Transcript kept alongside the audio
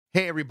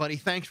Hey, everybody.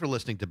 Thanks for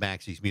listening to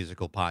Baxie's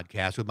Musical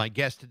Podcast with my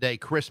guest today,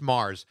 Chris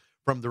Mars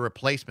from The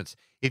Replacements.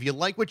 If you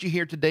like what you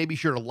hear today, be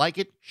sure to like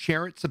it,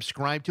 share it,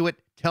 subscribe to it,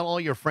 tell all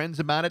your friends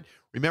about it.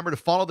 Remember to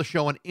follow the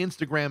show on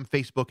Instagram,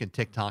 Facebook, and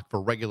TikTok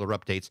for regular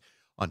updates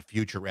on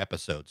future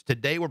episodes.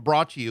 Today, we're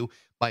brought to you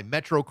by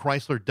Metro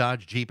Chrysler,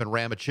 Dodge, Jeep, and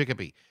Ram at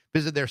Chicopee.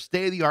 Visit their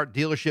state-of-the-art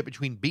dealership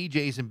between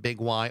BJ's and Big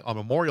Y on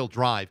Memorial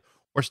Drive,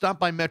 or stop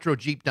by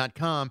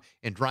MetroJeep.com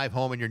and drive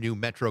home in your new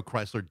Metro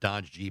Chrysler,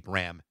 Dodge, Jeep,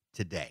 Ram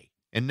today.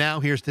 And now,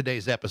 here's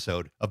today's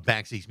episode of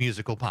Baxie's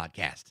Musical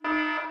Podcast. What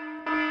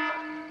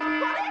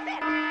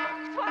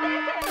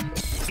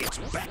is it? It's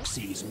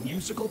Baxie's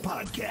Musical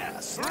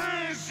Podcast.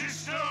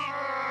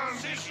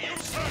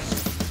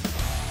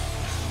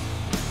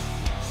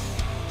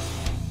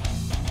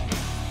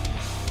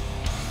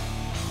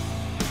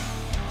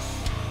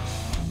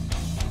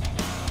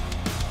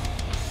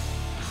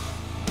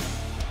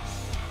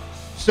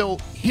 So,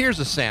 here's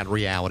a sad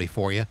reality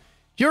for you.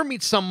 Do you ever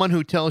meet someone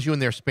who tells you in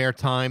their spare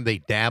time they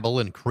dabble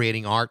in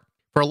creating art?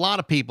 For a lot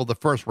of people, the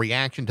first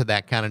reaction to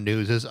that kind of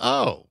news is,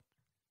 oh,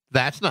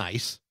 that's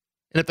nice.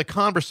 And if the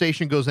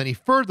conversation goes any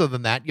further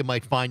than that, you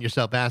might find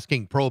yourself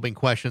asking probing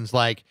questions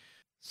like,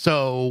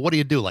 so what do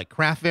you do, like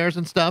craft fairs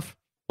and stuff?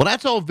 Well,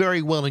 that's all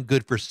very well and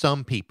good for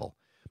some people.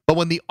 But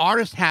when the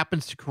artist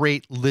happens to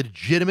create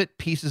legitimate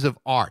pieces of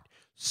art,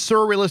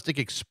 surrealistic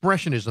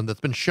expressionism that's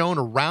been shown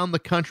around the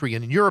country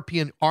and in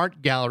European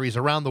art galleries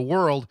around the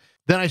world,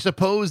 then I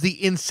suppose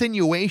the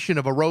insinuation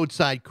of a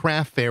roadside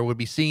craft fair would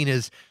be seen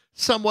as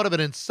somewhat of an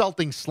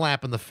insulting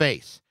slap in the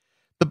face.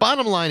 The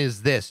bottom line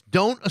is this: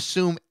 don't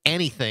assume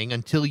anything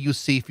until you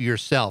see for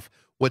yourself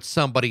what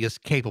somebody is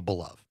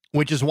capable of,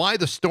 which is why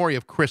the story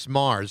of Chris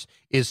Mars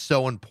is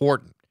so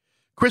important.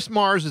 Chris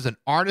Mars is an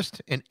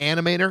artist, an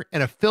animator,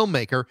 and a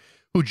filmmaker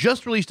who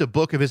just released a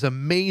book of his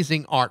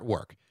amazing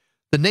artwork.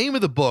 The name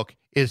of the book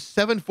is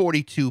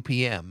 7:42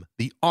 p.m.,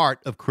 The Art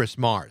of Chris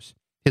Mars.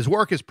 His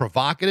work is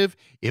provocative,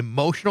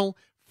 emotional,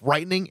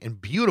 frightening, and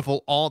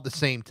beautiful all at the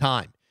same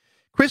time.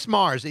 Chris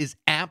Mars is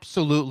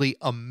absolutely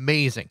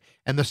amazing,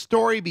 and the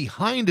story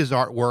behind his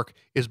artwork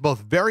is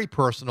both very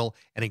personal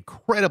and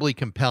incredibly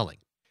compelling.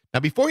 Now,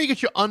 before you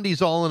get your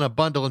undies all in a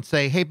bundle and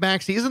say, hey,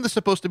 Baxie, isn't this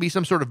supposed to be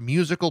some sort of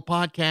musical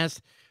podcast?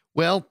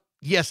 Well,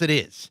 yes, it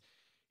is.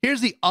 Here's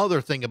the other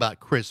thing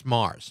about Chris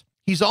Mars.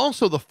 He's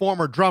also the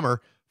former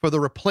drummer for The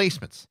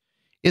Replacements.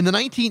 In the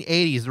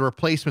 1980s, The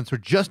Replacements were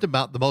just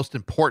about the most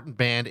important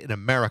band in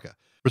America,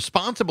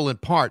 responsible in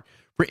part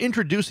for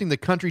introducing the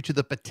country to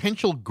the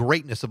potential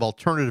greatness of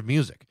alternative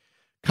music.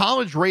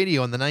 College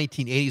radio in the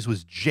 1980s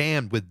was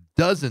jammed with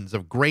dozens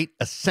of great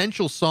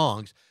essential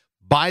songs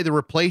by The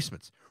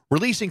Replacements,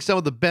 releasing some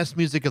of the best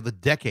music of the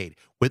decade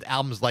with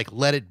albums like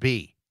Let It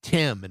Be,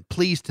 Tim, and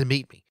Pleased to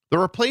Meet Me. The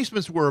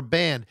Replacements were a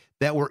band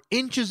that were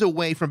inches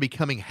away from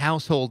becoming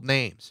household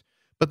names,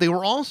 but they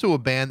were also a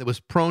band that was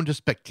prone to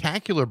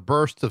spectacular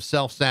bursts of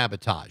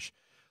self-sabotage.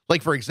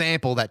 Like, for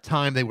example, that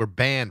time they were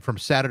banned from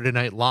Saturday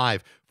Night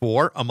Live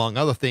for, among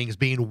other things,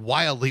 being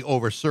wildly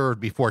overserved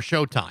before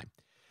showtime.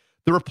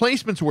 The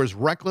Replacements were as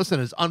reckless and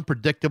as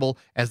unpredictable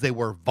as they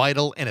were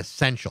vital and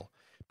essential.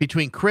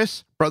 Between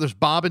Chris, brothers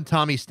Bob and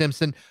Tommy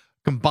Stimson,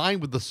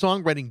 combined with the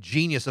songwriting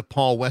genius of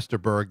Paul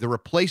Westerberg, the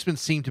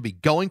Replacements seemed to be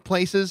going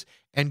places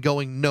and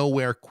going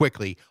nowhere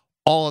quickly,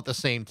 all at the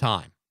same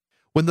time.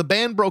 When the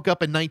band broke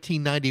up in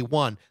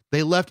 1991,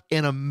 they left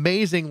an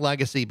amazing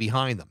legacy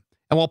behind them.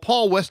 And while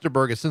Paul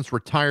Westerberg has since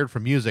retired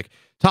from music,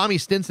 Tommy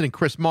Stinson and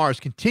Chris Mars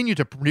continue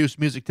to produce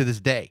music to this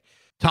day.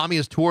 Tommy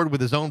has toured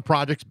with his own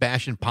projects,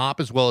 Bash and Pop,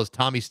 as well as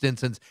Tommy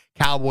Stinson's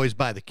Cowboys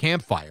by the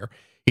Campfire.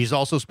 He's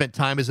also spent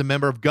time as a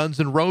member of Guns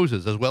N'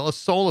 Roses, as well as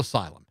Soul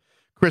Asylum.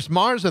 Chris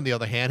Mars, on the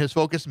other hand, has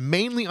focused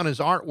mainly on his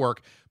artwork,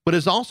 but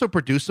has also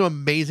produced some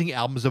amazing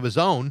albums of his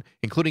own,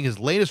 including his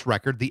latest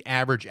record, The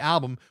Average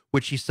Album,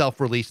 which he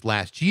self-released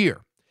last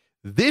year.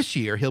 This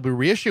year, he'll be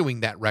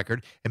reissuing that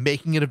record and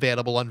making it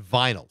available on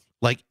vinyl.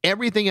 Like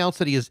everything else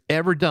that he has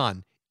ever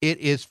done, it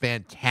is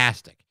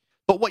fantastic.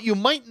 But what you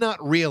might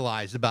not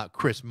realize about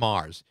Chris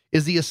Mars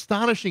is the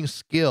astonishing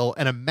skill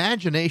and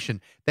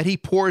imagination that he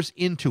pours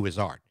into his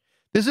art.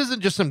 This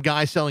isn't just some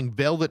guy selling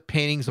velvet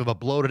paintings of a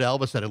bloated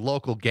Elvis at a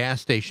local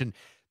gas station.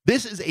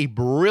 This is a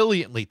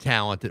brilliantly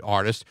talented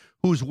artist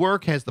whose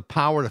work has the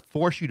power to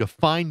force you to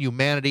find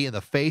humanity in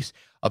the face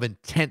of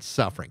intense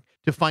suffering,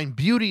 to find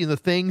beauty in the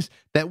things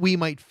that we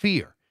might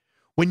fear.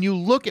 When you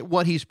look at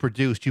what he's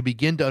produced, you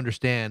begin to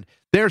understand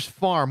there's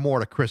far more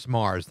to Chris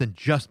Mars than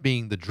just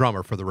being the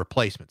drummer for The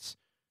Replacements.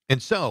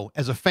 And so,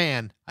 as a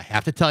fan, I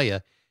have to tell you,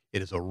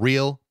 it is a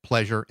real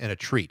pleasure and a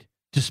treat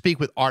to speak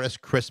with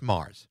artist Chris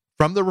Mars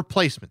from The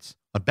Replacements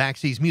on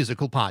Baxie's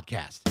Musical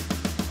Podcast.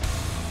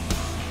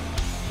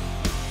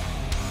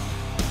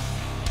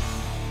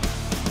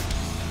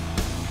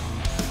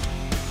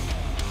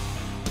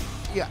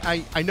 Yeah,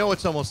 I know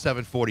it's almost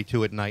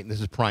 7:42 at night, and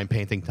this is prime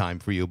painting time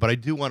for you, but I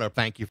do want to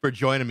thank you for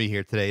joining me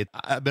here today.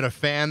 I've been a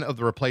fan of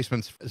The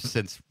Replacements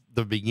since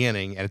the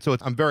beginning, and so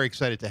I'm very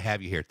excited to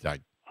have you here tonight.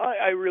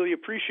 I really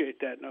appreciate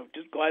that. No,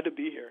 just glad to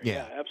be here.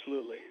 Yeah,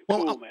 absolutely.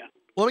 Well, cool, man.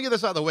 Let me get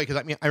this out of the way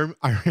because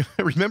I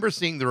remember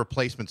seeing the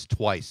Replacements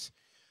twice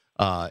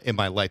in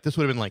my life. This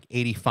would have been like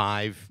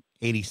 85,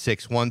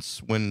 86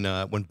 once when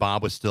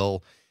Bob was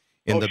still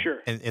in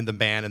the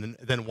band, and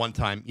then one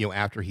time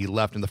after he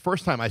left. And the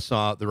first time I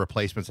saw the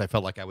Replacements, I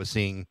felt like I was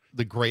seeing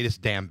the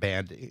greatest damn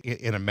band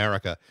in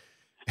America.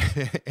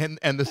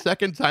 and the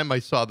second time I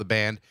saw the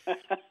band,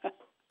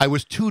 I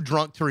was too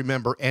drunk to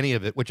remember any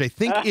of it, which I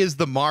think is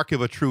the mark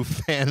of a true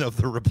fan of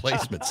the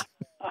Replacements.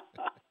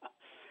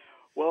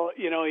 Well,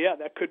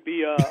 that could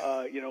be,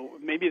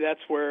 maybe that's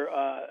where,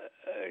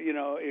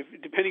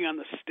 if depending on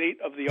the state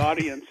of the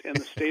audience and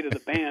the state of the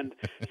band,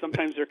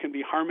 sometimes there can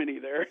be harmony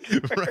there.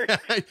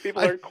 Right.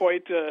 People aren't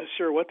quite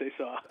sure what they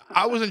saw.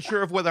 I wasn't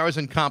sure of whether I was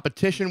in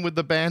competition with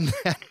the band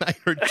that night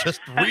or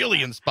just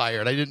really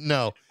inspired. I didn't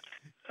know.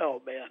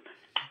 Oh man.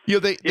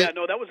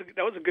 That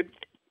was a good,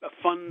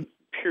 fun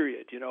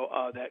period.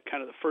 That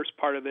kind of the first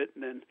part of it,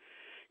 and then.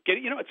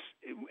 It's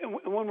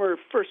when we're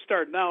first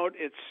starting out,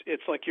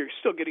 it's like you're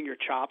still getting your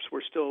chops.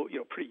 We're still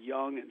pretty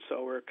young, and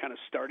so we're kind of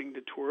starting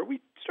to tour. We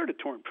started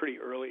touring pretty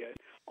early,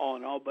 all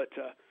in all, but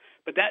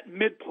that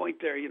midpoint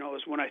there,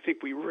 is when I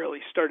think we really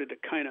started to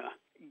kind of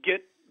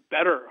get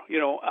better,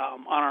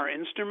 on our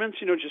instruments,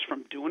 just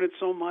from doing it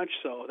so much.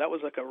 So that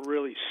was like a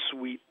really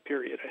sweet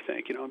period, I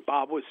think. And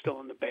Bob was still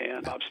in the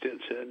band, Bob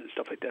Stinson and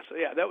stuff like that. So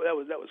yeah, that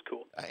was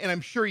cool. And I'm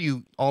sure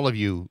all of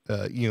you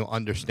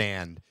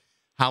understand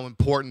how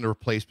important the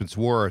Replacements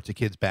were to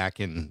kids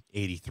back in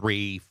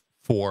 83,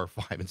 4,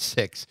 5, and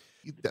 6.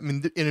 I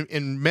mean,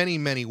 in many,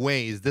 many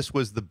ways, this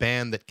was the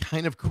band that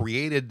kind of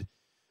created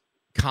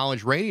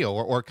college radio,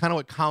 or kind of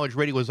what college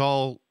radio was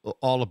all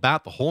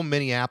about. The whole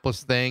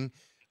Minneapolis thing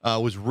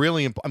was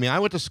really I mean, I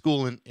went to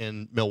school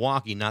in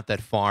Milwaukee, not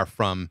that far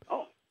from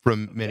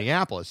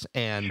Minneapolis,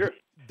 and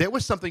there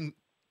was something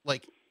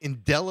like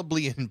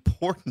indelibly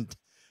important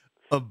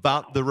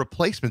about the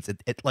Replacements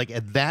at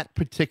that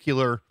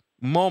particular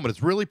moment.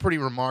 It's really pretty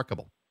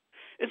remarkable.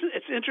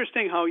 It's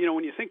interesting how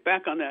when you think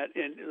back on that,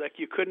 and like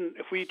you couldn't,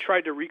 if we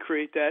tried to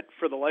recreate that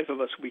for the life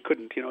of us, we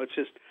couldn't. It's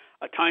just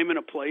a time and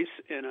a place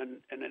and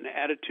an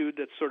attitude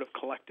that's sort of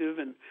collective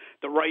and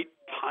the right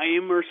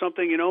time or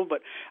something.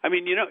 But I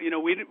mean,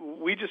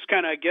 we just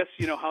kind of, I guess,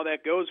 how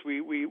that goes. We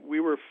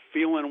were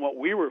feeling what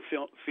we were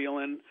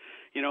feeling.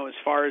 As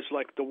far as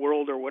like the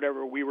world or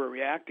whatever we were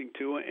reacting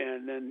to,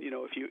 and then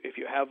if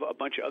you have a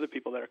bunch of other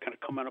people that are kind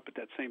of coming up at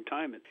that same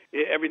time,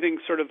 everything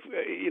sort of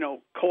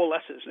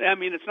coalesces. I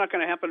mean, it's not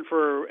going to happen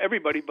for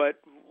everybody,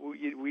 but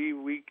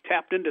we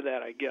tapped into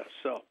that, I guess.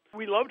 So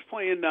we loved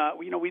playing.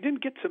 We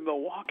didn't get to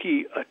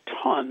Milwaukee a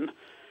ton,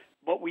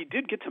 but we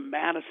did get to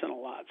Madison a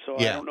lot. So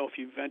yeah. I don't know if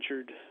you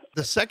ventured.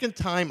 The second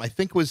time I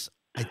think was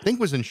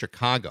in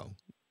Chicago.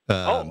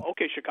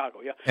 Okay, Chicago,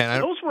 yeah.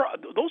 And those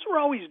were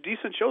always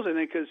decent shows, I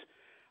think, because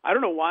I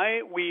don't know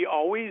why we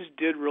always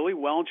did really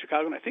well in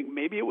Chicago, and I think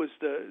maybe it was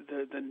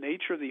the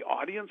nature of the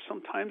audience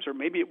sometimes, or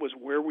maybe it was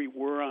where we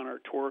were on our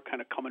tour, kind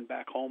of coming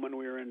back home, and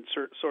we were in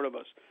sort of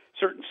a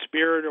certain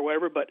spirit or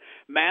whatever. But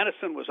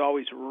Madison was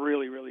always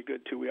really, really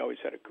good too. We always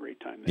had a great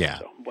time there. Yeah.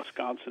 So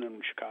Wisconsin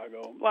and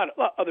Chicago, a lot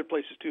of other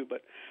places too,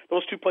 but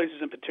those two places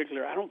in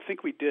particular, I don't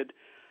think we did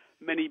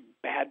many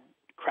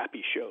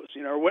crappy shows,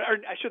 or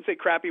I should say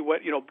crappy,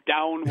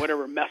 down,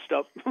 whatever, messed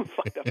up,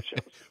 fucked up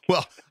shows.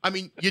 Well, I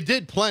mean, you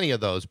did plenty of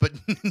those, but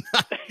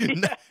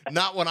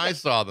not when I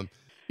saw them.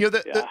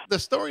 The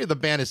story of the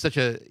band is such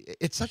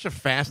a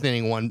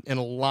fascinating one in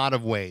a lot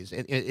of ways.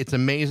 It's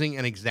amazing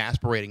and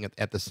exasperating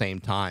at the same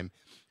time.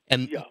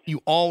 And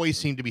you always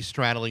seem to be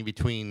straddling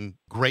between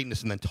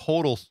greatness and then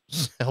total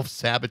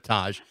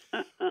self-sabotage.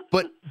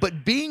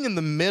 But being in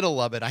the middle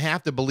of it, I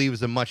have to believe,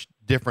 is a much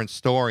different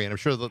story. And I'm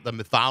sure the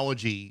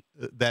mythology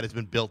that has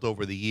been built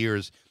over the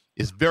years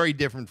is very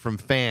different from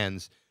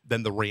fans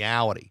than the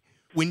reality.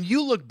 When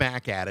you look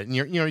back at it, and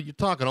you're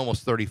talking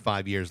almost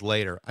 35 years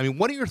later, I mean,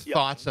 what are your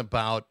thoughts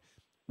about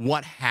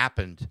what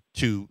happened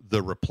to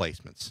the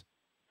Replacements?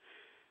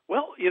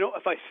 Well,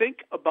 if I think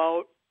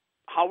about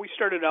how we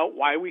started out,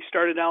 why we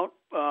started out,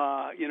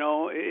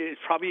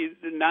 it's probably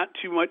not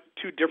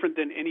too different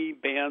than any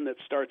band that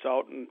starts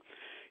out and,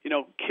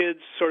 kids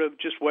sort of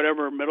just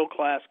whatever,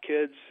 middle-class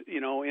kids,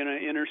 in an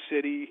inner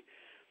city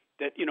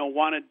that,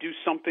 want to do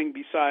something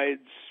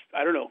besides,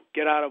 I don't know,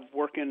 get out of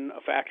working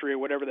a factory or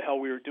whatever the hell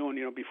we were doing,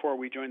 before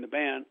we joined the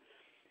band.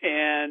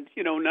 And,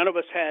 none of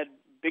us had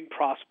big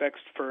prospects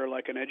for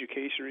like an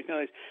education or anything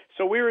like that.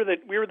 So we were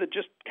the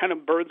just kind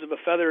of birds of a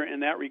feather in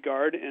that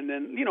regard. And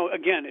then,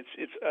 again,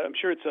 it's I'm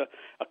sure it's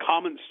a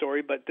common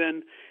story, but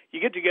then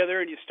you get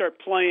together and you start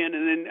playing,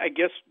 and then I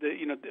guess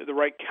the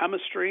right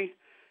chemistry.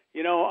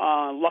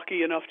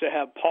 Lucky enough to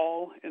have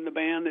Paul in the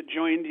band that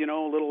joined, a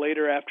little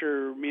later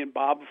after me and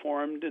Bob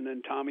formed, and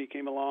then Tommy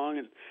came along,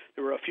 and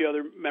there were a few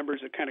other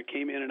members that kind of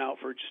came in and out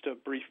for just a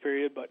brief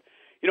period. But,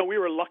 we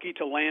were lucky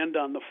to land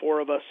on the four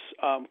of us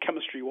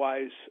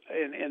chemistry-wise,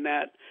 and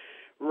that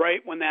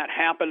right when that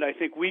happened, I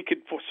think we could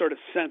sort of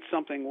sense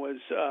something was,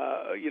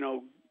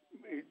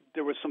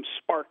 there was some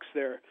sparks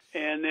there,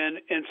 and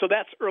so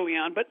that's early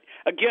on. But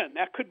again,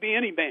 that could be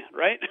any band,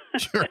 right?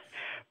 Sure.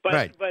 But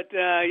right.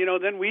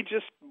 Then we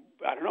just,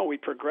 I don't know, we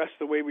progressed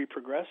the way we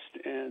progressed,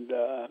 and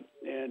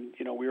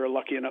we were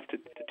lucky enough to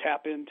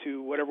tap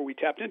into whatever we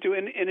tapped into,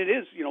 and it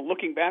is,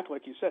 looking back,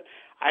 like you said,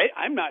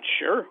 I'm not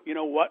sure,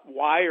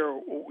 why or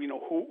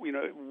who,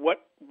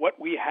 what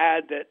we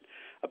had that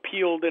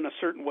appealed in a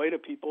certain way to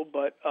people,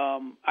 but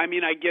I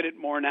get it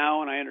more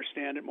now, and I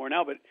understand it more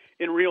now. But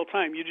in real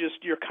time,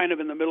 you're kind of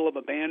in the middle of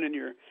a band, and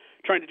you're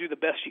trying to do the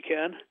best you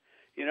can,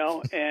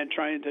 and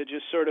trying to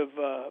just sort of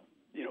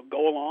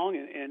go along,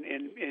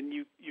 and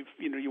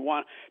you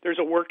want. There's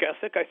a work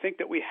ethic, I think,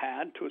 that we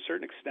had to a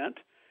certain extent,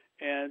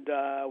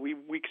 and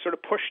we sort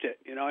of pushed it.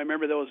 I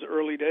remember those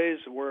early days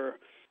where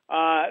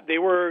they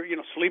were,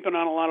 sleeping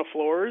on a lot of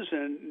floors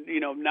and,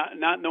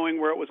 not knowing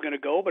where it was going to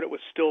go, but it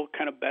was still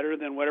kind of better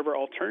than whatever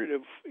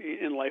alternative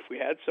in life we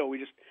had. So we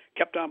just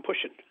kept on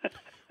pushing.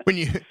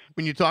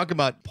 When you talk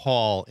about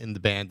Paul in the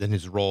band and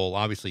his role,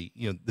 obviously,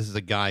 this is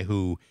a guy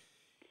who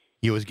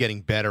was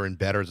getting better and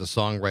better as a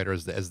songwriter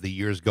as the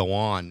years go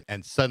on,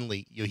 and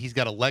suddenly he's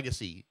got a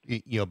legacy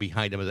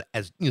behind him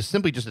as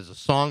simply just as a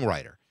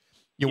songwriter.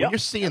 When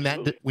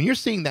you're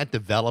seeing that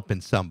develop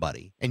in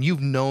somebody, and you've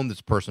known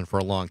this person for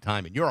a long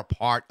time, and you're a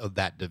part of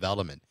that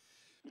development,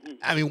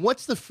 I mean,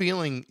 what's the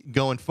feeling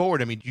going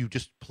forward? I mean, you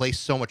just place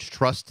so much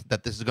trust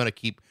that this is going to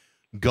keep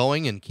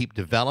going and keep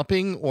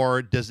developing,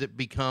 or does it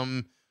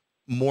become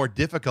more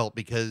difficult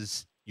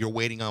because you're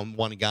waiting on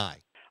one guy?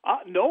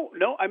 No.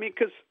 I mean,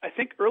 because I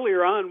think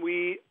earlier on,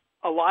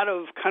 a lot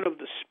of kind of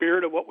the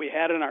spirit of what we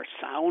had in our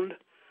sound,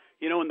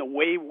 and the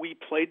way we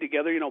played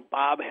together,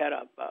 Bob had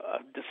a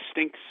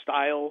distinct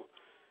style,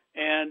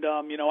 and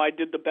I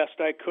did the best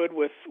I could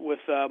with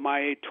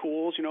my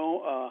tools.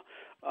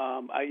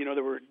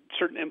 There were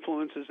certain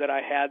influences that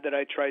I had that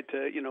I tried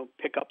to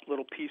pick up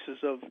little pieces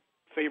of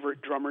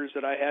favorite drummers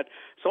that I had.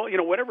 So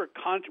whatever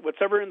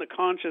in the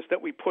conscious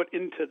that we put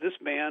into this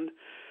band.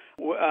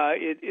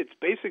 It's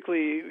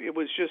basically, it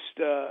was just,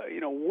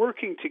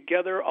 working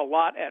together a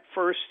lot at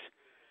first.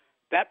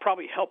 That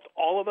probably helped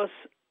all of us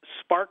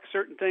spark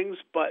certain things,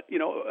 but,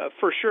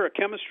 for sure a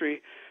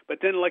chemistry. But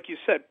then, like you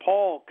said,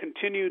 Paul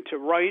continued to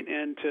write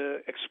and to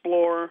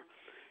explore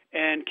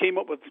and came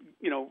up with,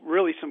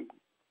 really some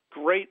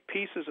great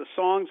pieces of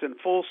songs and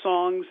full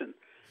songs.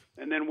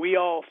 And then we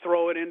all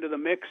throw it into the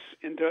mix,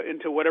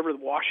 into whatever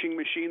washing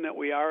machine that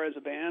we are as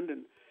a band.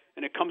 And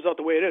it comes out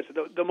the way it is.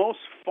 The most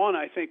fun,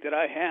 I think, that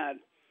I had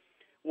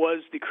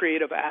was the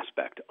creative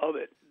aspect of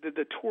it.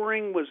 The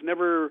touring was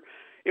never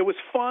 – it was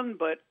fun,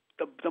 but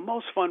the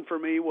most fun for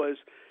me was,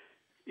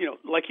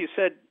 like you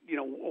said,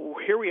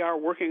 here we are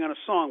working on a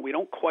song. We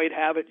don't quite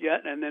have it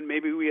yet, and then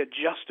maybe we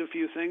adjust a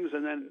few things,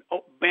 and then,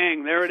 oh,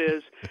 bang, there it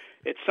is.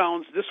 It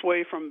sounds this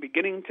way from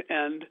beginning to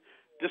end.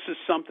 This is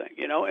something,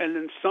 And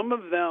then some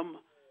of them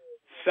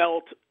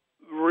felt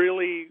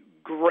really –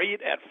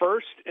 great at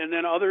first, and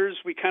then others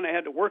we kind of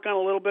had to work on a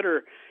little bit,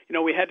 or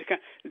we had to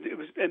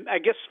and I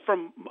guess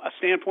from a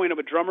standpoint of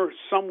a drummer,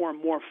 some were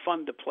more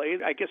fun to play.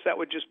 I guess that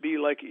would just be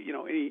like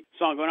any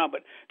song going on.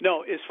 But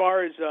no, as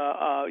far as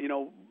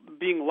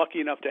being lucky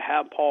enough to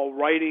have Paul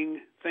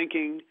writing,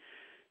 thinking,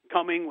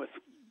 coming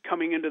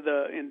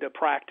into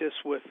practice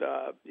with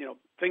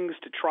things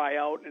to try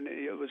out, and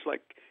it was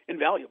like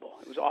invaluable.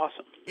 It was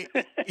awesome.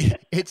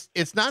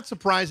 It's not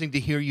surprising to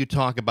hear you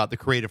talk about the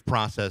creative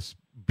process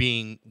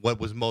being what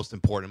was most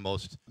important,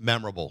 most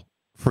memorable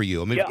for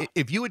you. I mean,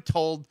 if you had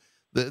told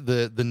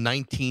the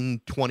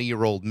 19,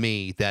 20-year-old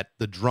me that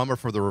the drummer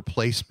for the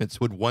Replacements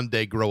would one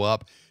day grow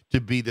up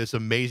to be this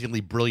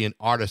amazingly brilliant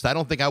artist, I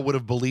don't think I would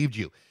have believed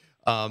you.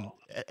 And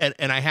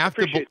I have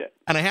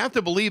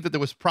to believe that there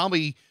was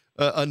probably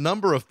a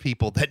number of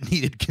people that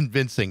needed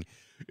convincing,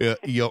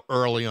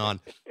 early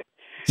on.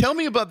 Tell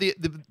me about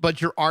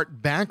about your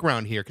art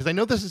background here, because I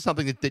know this is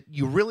something that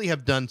you really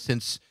have done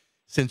since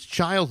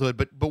childhood.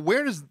 But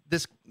where does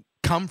this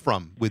come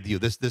from with you?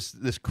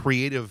 This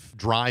creative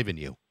drive in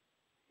you?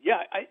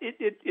 Yeah,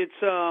 it's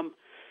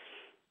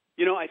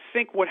I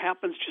think what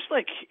happens, just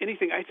like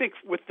anything, I think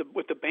with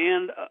the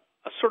band, a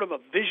sort of a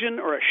vision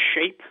or a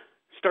shape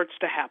starts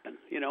to happen,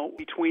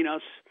 between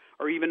us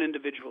or even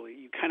individually.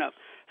 You kind of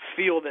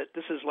feel that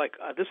this is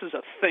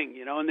a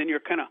thing, and then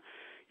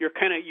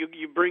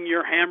you bring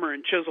your hammer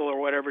and chisel or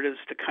whatever it is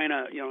to kind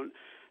of,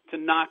 to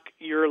knock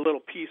your little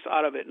piece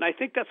out of it. And I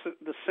think that's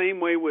the same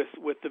way with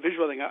the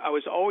visual thing. I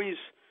was always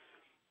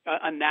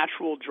a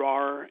natural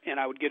drawer, and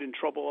I would get in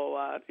trouble a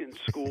lot in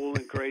school,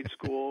 in grade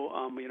school,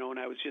 and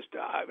I was just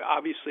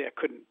obviously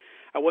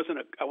I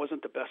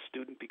wasn't the best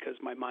student because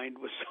my mind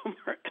was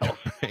somewhere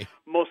else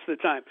most of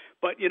the time.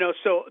 But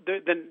so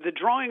the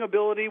drawing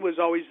ability was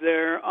always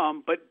there.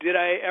 But did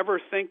I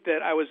ever think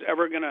that I was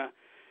ever going to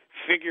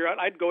figure out?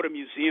 I'd go to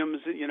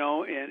museums,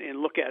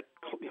 and look at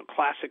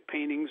classic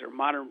paintings or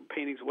modern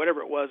paintings,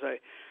 whatever it was.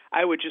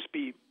 I would just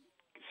be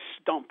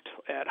stumped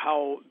at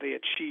how they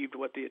achieved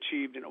what they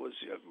achieved, and it was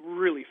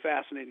really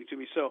fascinating to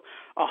me. So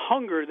a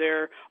hunger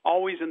there,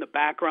 always in the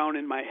background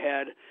in my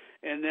head,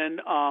 And then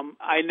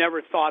I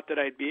never thought that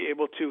I'd be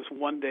able to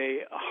one day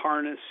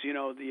harness,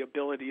 the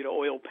ability to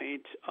oil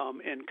paint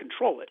and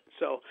control it.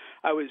 So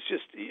I was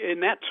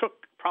and that took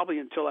probably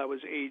until I was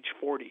age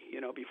 40,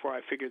 before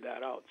I figured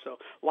that out. So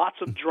lots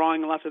of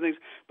drawing, lots of things.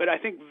 But I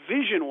think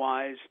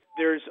vision-wise,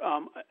 there's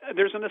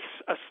an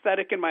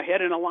aesthetic in my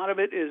head, and a lot of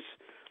it is,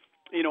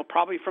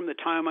 probably from the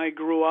time I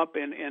grew up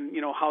and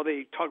how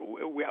they talk.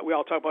 We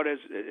all talk about as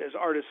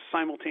artists,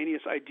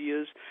 simultaneous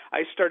ideas.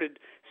 I started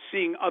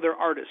seeing other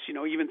artists,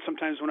 even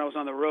sometimes when I was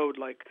on the road,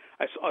 like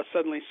I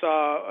suddenly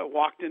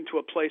walked into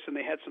a place and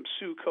they had some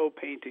Suco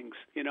paintings,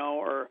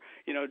 or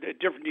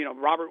different,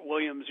 Robert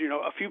Williams,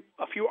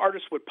 a few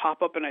artists would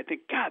pop up, and I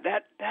think, God,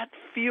 that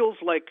feels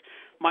like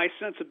my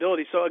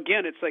sensibility. So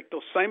again, it's like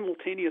those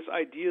simultaneous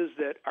ideas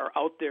that are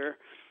out there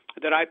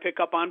that I pick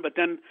up on, but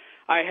then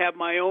I have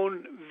my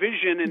own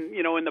vision and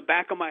in the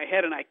back of my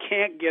head, and I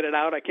can't get it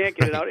out.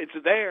 It's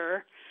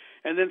there.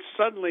 And then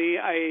suddenly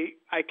I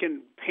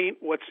can paint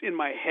what's in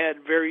my head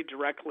very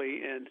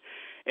directly, and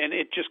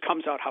it just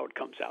comes out how it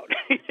comes out.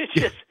 It's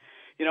just,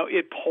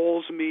 it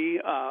pulls me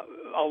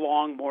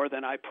along more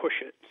than I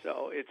push it.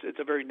 So it's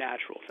a very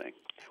natural thing,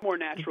 more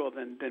natural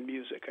than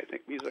music. I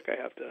think music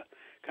I have to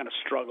kind of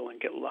struggle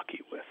and get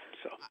lucky with.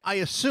 So I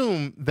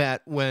assume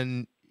that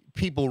when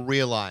people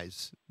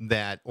realize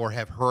that or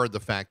have heard the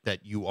fact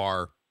that you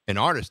are an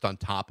artist on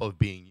top of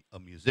being a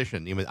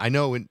musician. I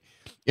know in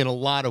a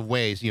lot of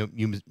ways,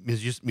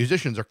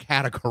 musicians are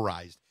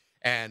categorized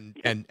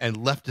and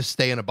left to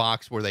stay in a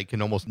box where they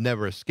can almost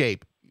never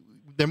escape.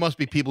 There must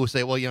be people who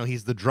say, well,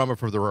 he's the drummer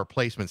for the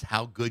Replacements.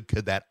 How good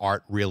could that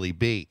art really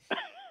be?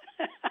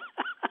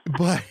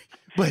 but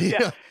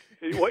yeah.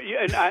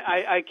 And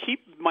I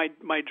keep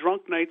my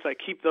drunk nights. I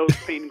keep those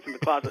paintings in the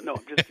closet. No,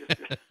 just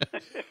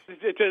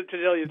to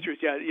tell you the truth.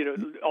 Yeah,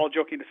 all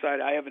joking aside,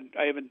 I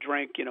haven't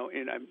drank.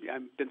 And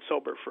I've been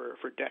sober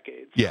for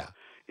decades. Yeah.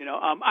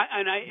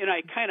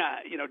 I kind of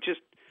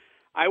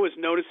I was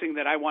noticing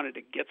that I wanted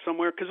to get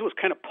somewhere because it was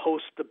kind of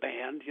post the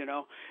band, and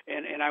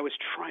I was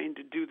trying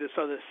to do this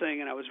other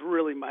thing, and I was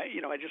really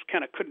I just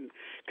kind of couldn't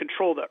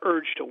control the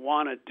urge to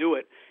want to do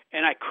it,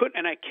 and I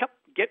kept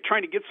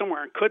trying to get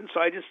somewhere and couldn't. So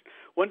I just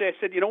one day I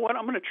said, you know what,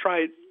 I'm going to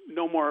try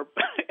no more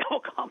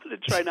alcohol. I'm going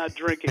to try not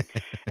drinking,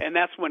 and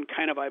that's when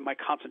kind of my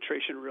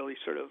concentration really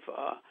sort of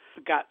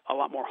got a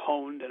lot more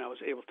honed, and I was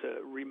able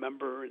to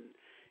remember and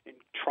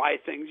try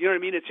things. You know what I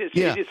mean? It's just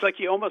it's like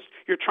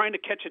you're trying to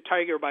catch a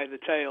tiger by the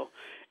tail,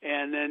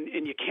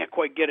 and you can't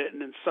quite get it,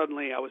 and then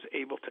suddenly I was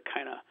able to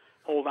kind of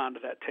hold on to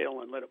that tail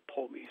and let it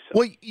pull me. So.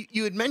 Well,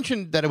 you had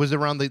mentioned that it was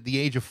around the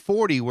age of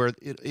 40 where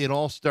it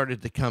all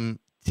started to come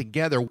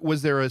together.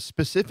 Was there a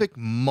specific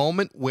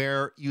moment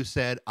where you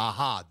said,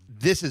 aha,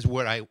 this is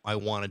what I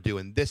want to do,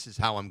 and this is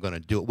how I'm going to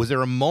do it? Was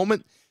there a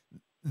moment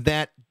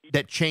that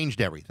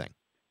changed everything?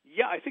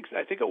 Yeah, I think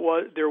it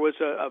was. There was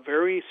a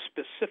very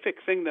specific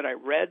thing that I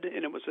read,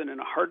 and it was in an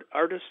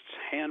artist's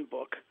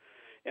handbook,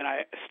 and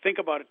I think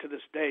about it to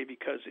this day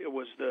because it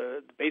was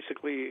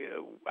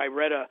I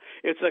read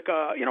it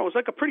was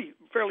like a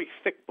fairly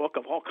thick book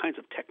of all kinds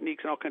of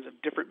techniques and all kinds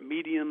of different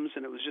mediums,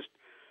 and it was just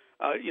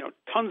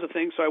tons of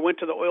things. So I went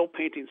to the oil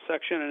painting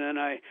section, and then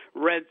I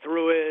read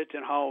through it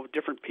and how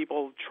different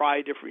people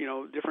try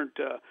different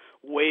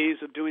ways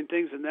of doing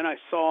things, and then I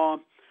saw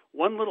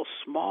one little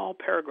small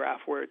paragraph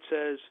where it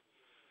says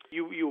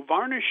you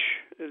varnish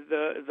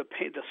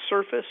the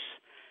surface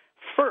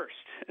first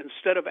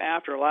instead of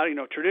after. A lot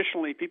of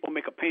traditionally people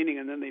make a painting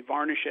and then they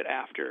varnish it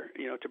after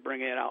to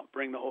bring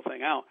the whole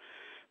thing out.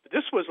 But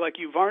this was like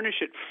you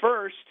varnish it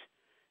first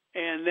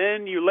and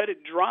then you let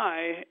it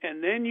dry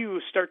and then you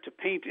start to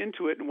paint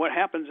into it. And what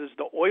happens is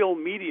the oil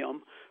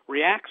medium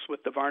reacts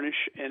with the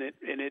varnish and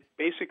it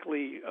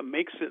basically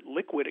makes it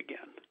liquid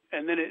again.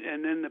 And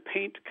then the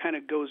paint kind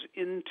of goes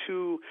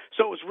into.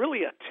 So it was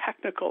really a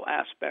technical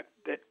aspect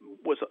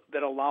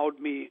that allowed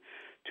me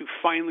to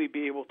finally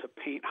be able to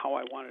paint how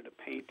I wanted to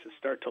paint, to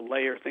start to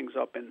layer things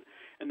up and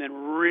then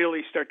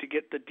really start to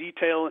get the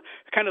detail,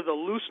 kind of the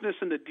looseness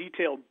and the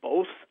detail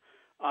both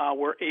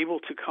were able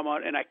to come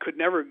out. And I could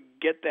never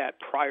get that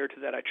prior to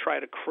that. I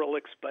tried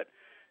acrylics, but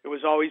it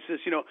was always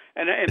this,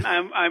 And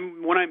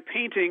I'm when I'm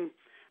painting,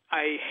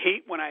 I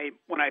hate when I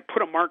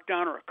put a mark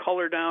down or a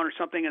color down or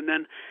something, and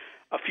then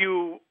a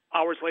few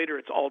hours later,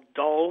 it's all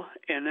dull,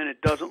 and then it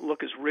doesn't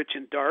look as rich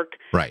and dark.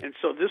 Right. And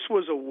so this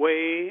was a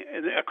way.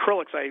 And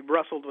acrylics, I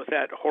wrestled with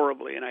that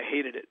horribly, and I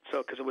hated it.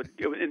 So because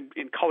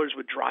in colors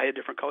would dry a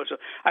different color. So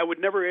I was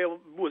never able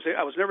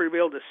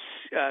to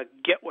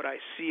get what I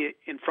see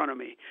in front of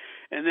me.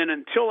 And then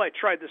until I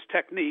tried this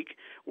technique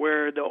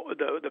where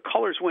the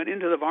colors went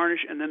into the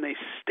varnish and then they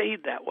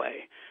stayed that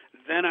way,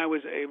 then I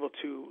was able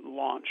to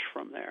launch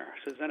from there.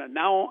 So then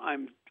now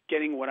I'm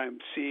getting what I'm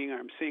seeing.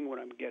 I'm seeing what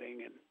I'm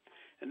getting,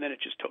 and then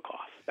it just took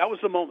off. That was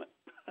the moment.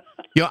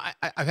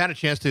 I've had a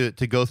chance to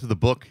go through the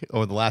book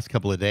over the last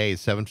couple of days,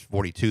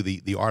 742,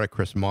 the Art of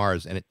Chris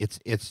Mars, and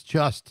it's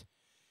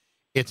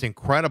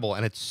incredible,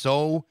 and it's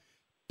so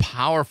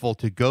powerful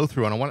to go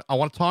through. And I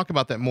want to talk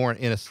about that more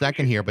in a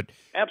second here, but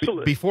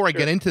absolutely. Before I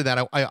get into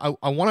that,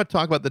 I want to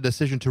talk about the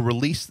decision to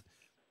release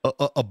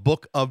a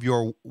book of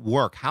your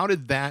work. How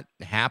did that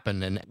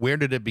happen, and where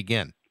did it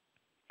begin?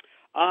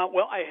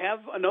 Well, I have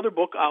another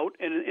book out,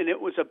 and it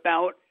was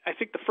about, I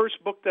think, the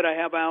first book that I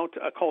have out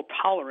called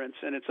Tolerance,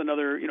 and it's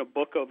another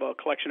book of a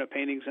collection of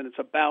paintings, and it's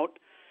about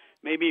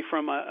maybe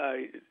from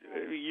a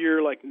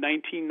year like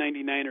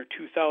 1999 or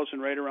 2000,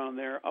 right around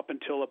there, up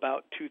until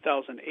about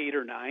 2008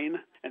 or 9.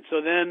 And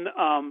so then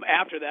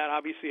after that,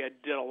 obviously, I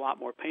did a lot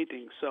more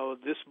painting. So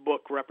this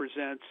book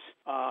represents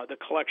the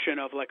collection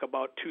of like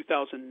about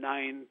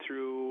 2009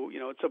 through,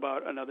 it's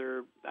about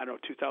another,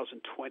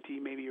 2020,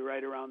 maybe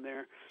right around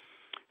there.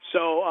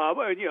 So,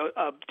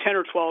 10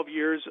 or 12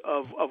 years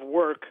of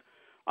work,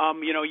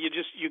 it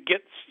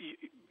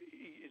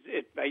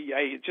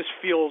just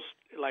feels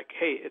like,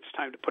 hey, it's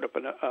time to put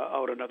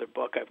out another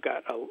book. I've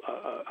got a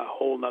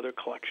whole nother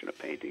collection of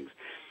paintings.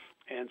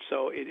 And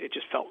so it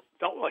just felt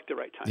like the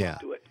right time to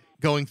do it.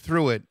 Going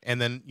through it, and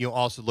then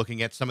also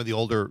looking at some of the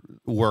older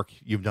work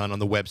you've done on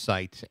the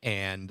website,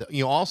 and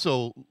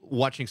also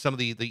watching some of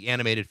the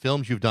animated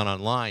films you've done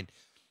online.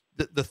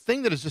 The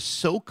thing that is just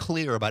so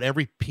clear about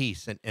every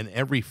piece and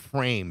every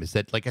frame is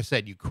that, like I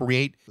said, you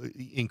create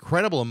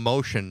incredible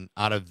emotion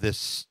out of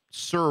this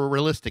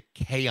surrealistic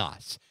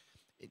chaos.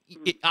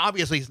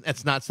 Obviously,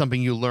 that's not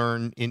something you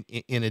learn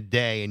in a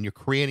day, and you're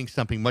creating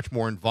something much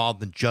more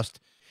involved than just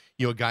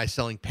a guy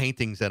selling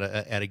paintings at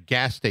a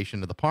gas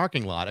station in the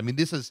parking lot. I mean,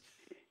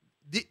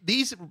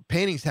 these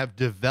paintings have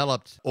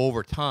developed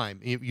over time.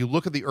 If you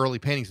look at the early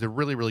paintings, they're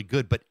really, really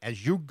good. But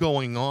as you're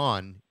going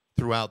on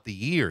throughout the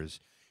years,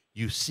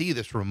 you see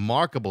this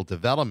remarkable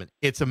development.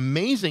 It's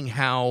amazing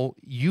how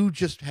you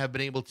just have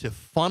been able to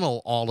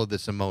funnel all of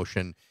this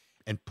emotion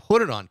and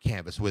put it on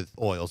canvas with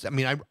oils. I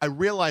mean, I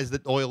realize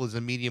that oil is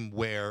a medium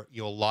where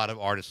a lot of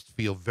artists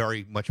feel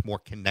very much more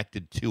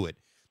connected to it,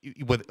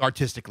 whether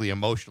artistically,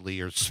 emotionally,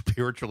 or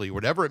spiritually,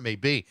 whatever it may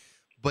be.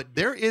 But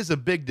there is a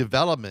big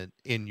development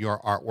in your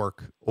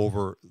artwork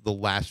over the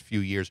last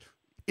few years.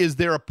 Is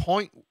there a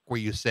point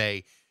where you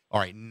say, all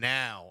right,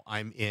 now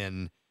I'm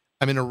in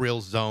a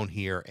real zone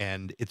here,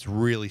 and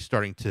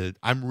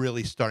I'm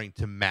really starting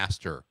to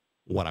master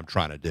what I'm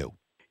trying to do?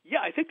 Yeah,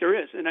 I think there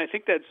is, and I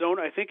think that zone.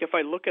 I think if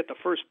I look at the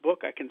first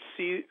book, I can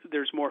see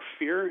there's more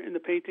fear in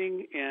the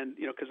painting, and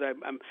because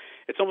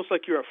it's almost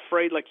like you're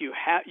afraid, like you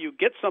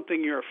get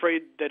something, you're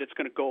afraid that it's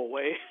going to go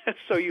away,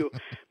 so you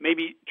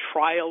maybe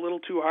try a little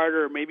too hard,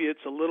 or maybe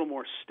it's a little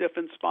more stiff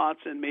in spots,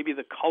 and maybe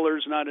the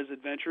color's not as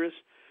adventurous.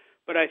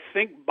 But I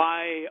think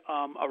by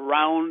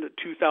around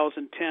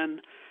 2010.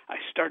 I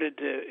started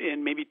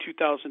in maybe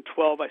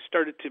 2012, I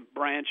started to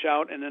branch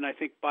out, and then I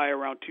think by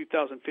around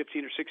 2015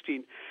 or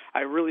 16,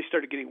 I really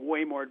started getting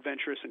way more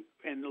adventurous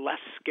and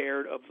less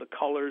scared of the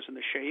colors and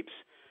the shapes.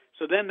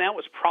 So then that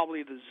was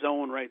probably the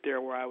zone right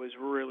there where I was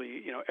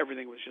really,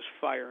 everything was just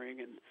firing,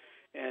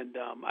 and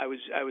I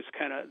was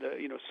kind of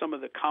some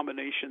of the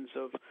combinations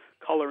of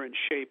color and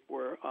shape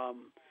were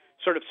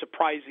sort of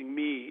surprising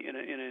me in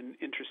an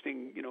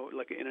interesting,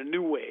 like in a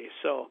new way.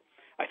 So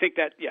I think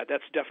that's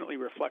definitely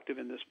reflective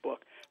in this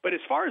book. But as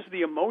far as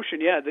the emotion,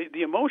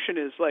 the emotion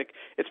is like,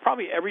 it's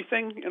probably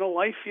everything in a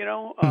life,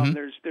 Mm-hmm.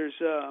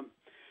 There's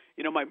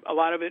a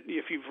lot of it,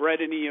 if you've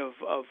read any of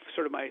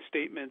sort of my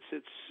statements,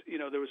 it's,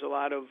 there was a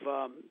lot of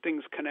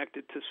things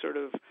connected to sort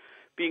of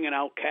being an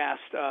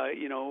outcast,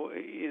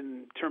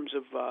 in terms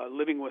of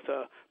living with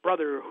a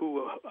brother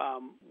who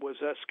was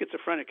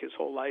schizophrenic his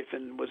whole life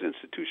and was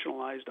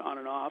institutionalized on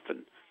and off,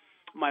 and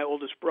my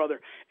oldest brother.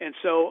 And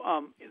so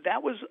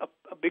that was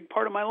a big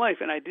part of my life,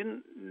 and I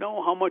didn't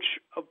know how much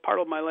a part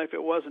of my life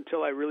it was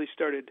until I really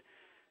started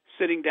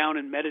sitting down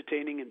and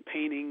meditating and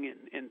painting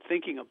and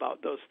thinking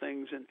about those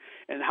things,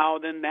 and how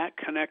then that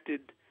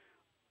connected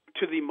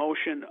to the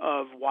emotion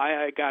of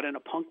why I got in a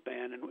punk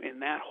band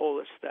and that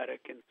whole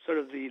aesthetic and sort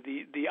of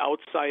the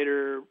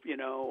outsider,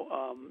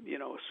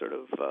 sort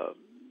of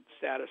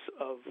status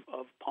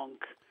of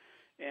punk.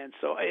 And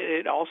so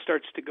it all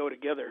starts to go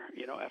together,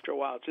 after a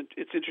while.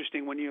 It's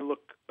interesting when you look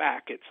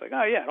back. It's like,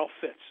 oh, yeah, it all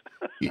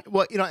fits.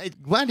 Well,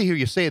 glad to hear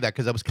you say that,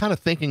 because I was kind of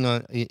thinking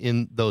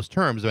in those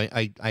terms.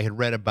 I had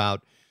read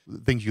about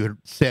things you had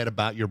said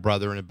about your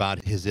brother and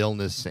about his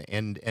illness,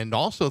 and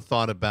also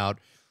thought about,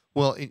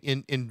 well,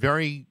 in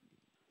very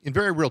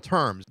real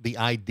terms, the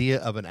idea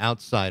of an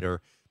outsider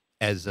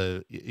as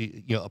a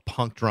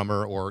punk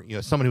drummer, or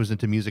someone who was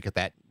into music at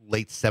that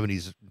late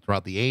 70s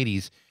throughout the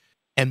 80s.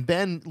 And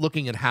then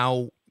looking at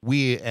how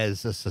we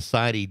as a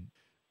society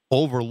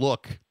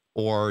overlook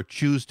or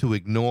choose to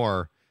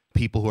ignore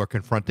people who are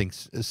confronting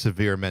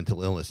severe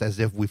mental illness, as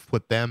if we've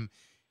put them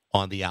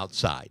on the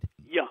outside.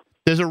 Yeah.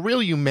 There's a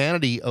real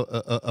humanity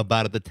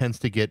about it that tends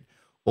to get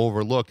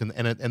overlooked.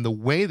 And the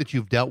way that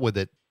you've dealt with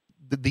it,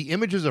 the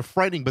images are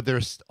frightening, but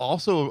there's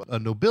also a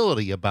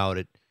nobility about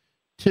it,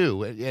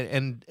 too.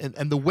 And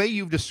the way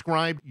you've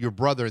described your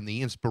brother and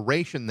the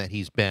inspiration that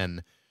he's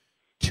been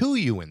to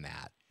you in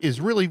that is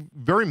really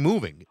very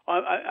moving.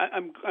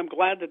 I'm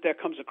glad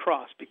that comes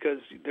across, because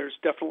there's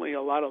definitely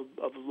a lot of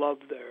love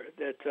there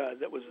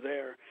that was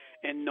there.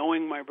 And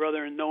knowing my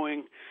brother and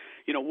knowing,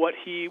 what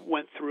he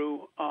went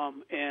through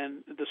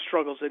and the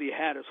struggles that he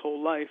had his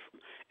whole life,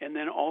 and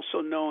then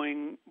also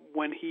knowing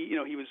when he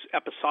was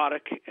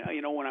episodic,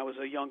 when I was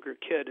a younger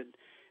kid, and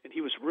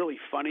he was really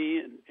funny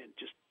and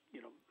just,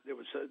 there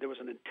was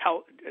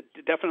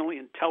definitely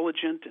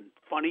intelligent and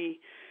funny,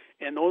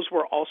 and those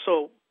were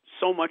also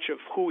so much of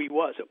who he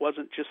was. It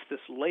wasn't just this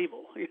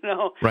label,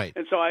 Right.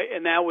 And so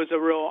that was a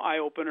real eye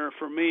opener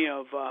for me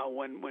of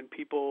when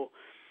people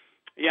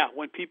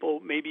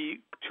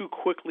maybe too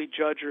quickly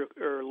judge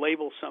or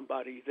label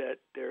somebody that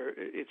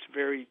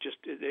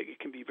it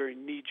can be very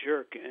knee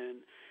jerk,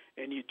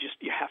 and you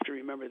have to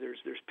remember there's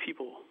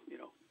people,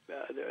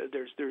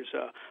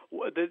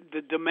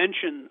 the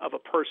dimension of a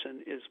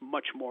person is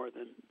much more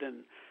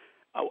than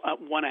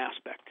one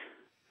aspect.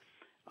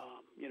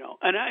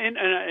 And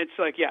it's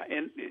like,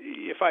 and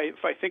if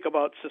I think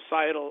about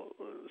societal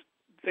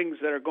things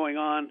that are going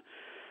on,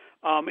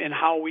 and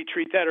how we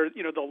treat that, or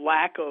the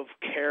lack of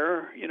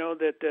care,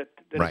 that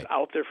Right. is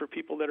out there for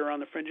people that are on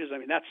the fringes. I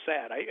mean, that's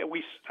sad.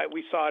 We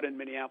saw it in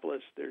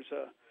Minneapolis. There's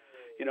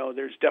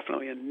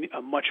definitely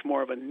a much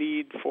more of a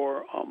need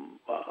for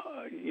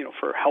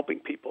for helping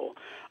people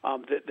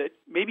that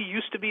maybe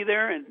used to be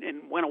there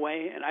and went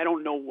away, and I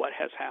don't know what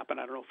has happened.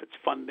 I don't know if it's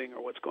funding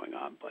or what's going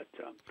on, but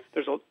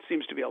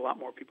seems to be a lot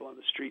more people on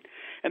the street,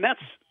 and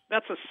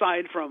that's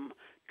aside from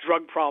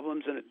drug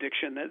problems and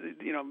addiction.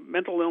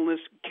 Mental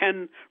illness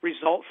can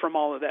result from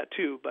all of that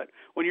too. But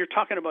when you're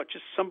talking about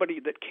just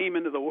somebody that came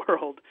into the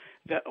world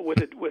that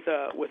with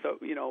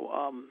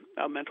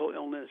a mental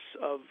illness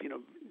of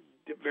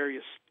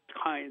various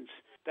kinds,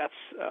 that's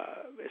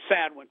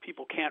sad when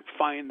people can't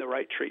find the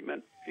right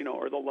treatment,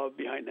 or the love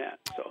behind that.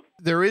 So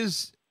there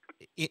is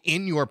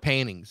in your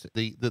paintings,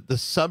 the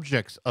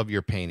subjects of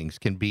your paintings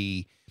can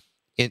be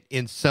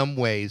in some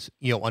ways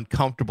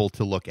uncomfortable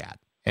to look at.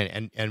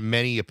 And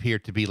many appear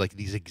to be like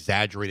these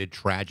exaggerated,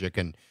 tragic,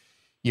 and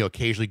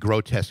occasionally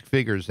grotesque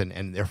figures,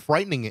 and they're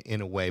frightening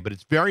in a way. But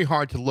it's very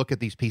hard to look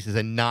at these pieces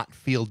and not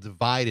feel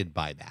divided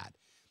by that,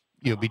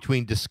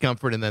 between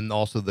discomfort and then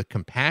also the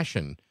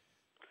compassion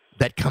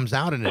that comes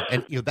out in it.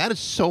 And that is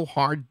so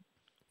hard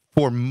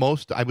for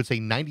most, I would say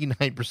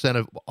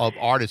 99% of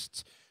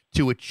artists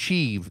to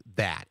achieve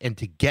that and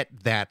to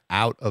get that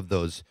out of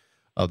those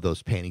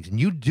paintings, and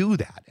you do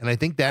that, and I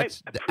think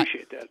that's. I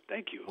appreciate that.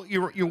 Thank you. Well,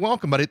 you're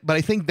welcome, but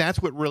I think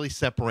that's what really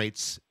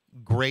separates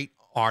great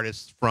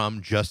artists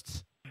from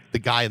just the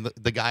guy at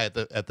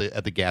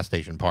the gas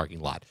station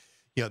parking lot.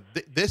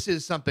 This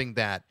is something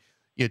that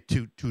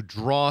to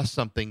draw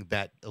something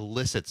that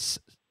elicits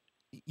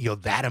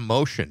that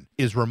emotion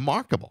is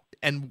remarkable.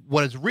 And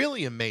what is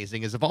really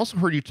amazing is I've also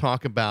heard you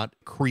talk about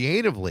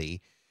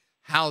creatively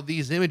how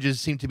these images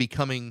seem to be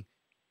coming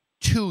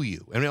to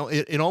you. And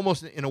it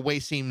almost in a way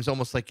seems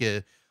almost like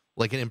an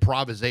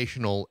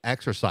improvisational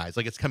exercise,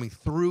 like it's coming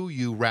through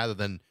you rather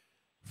than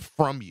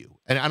from you.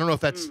 And I don't know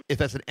if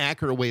that's an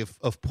accurate way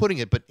of putting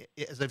it, but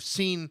as I've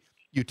seen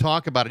you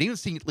talk about it, even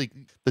seeing like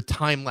the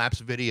time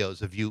lapse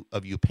videos of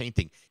you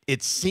painting,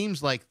 it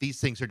seems like these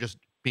things are just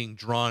being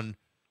drawn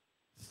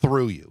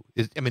through you.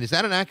 Is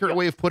that an accurate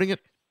way of putting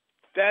it?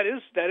 That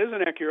is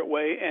an accurate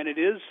way, and it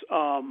is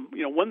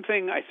one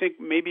thing I think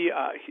maybe,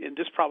 and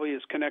this probably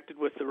is connected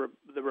with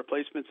the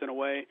replacements in a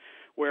way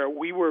where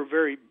we were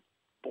very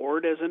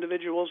bored as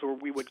individuals, or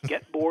we would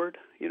get bored,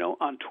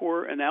 on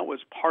tour, and that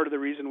was part of the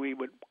reason we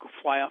would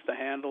fly off the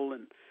handle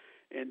and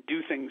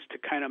do things to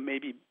kind of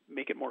maybe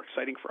make it more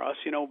exciting for us,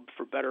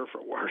 for better or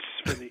for worse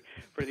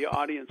for the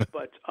audience.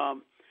 But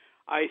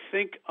I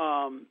think.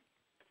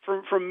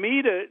 For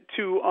me to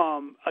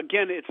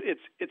again,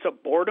 it's a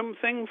boredom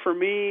thing for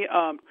me.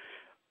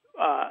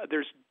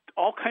 There's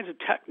all kinds of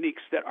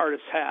techniques that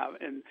artists have,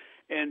 and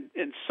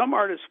some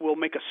artists will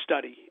make a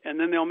study, and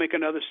then they'll make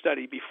another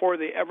study before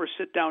they ever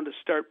sit down to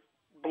start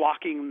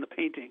blocking the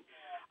painting.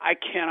 I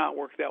cannot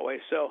work that way,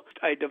 so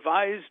I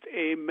devised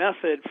a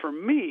method for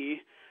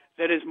me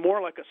that is more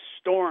like a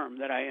storm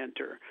that I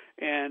enter,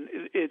 and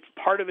it's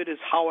part of it is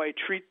how I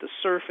treat the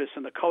surface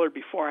and the color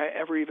before I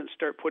ever even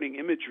start putting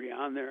imagery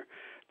on there.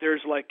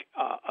 There's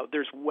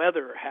there's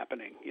weather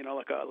happening,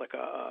 like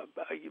a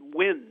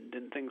wind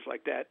and things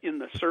like that in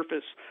the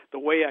surface. The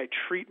way I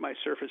treat my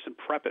surface and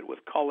prep it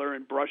with color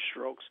and brush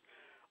strokes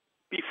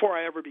before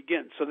I ever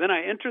begin. So then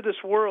I enter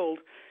this world,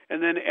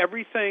 and then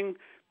everything.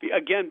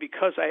 Again,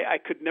 because I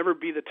could never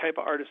be the type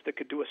of artist that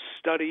could do a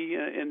study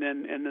and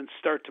then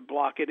start to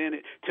block it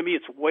in. To me,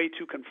 it's way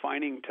too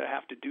confining to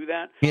have to do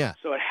that. Yeah.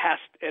 So it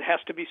has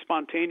to be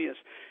spontaneous.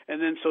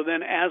 And then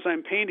as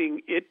I'm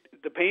painting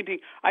the painting,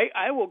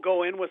 I will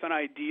go in with an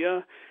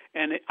idea,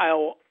 and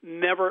I'll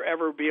never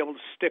ever be able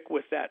to stick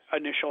with that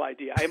initial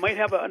idea. I might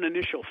have an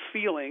initial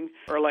feeling,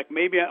 or like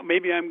maybe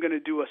I'm going to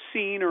do a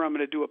scene or I'm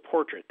going to do a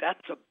portrait.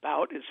 That's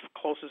about as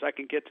close as I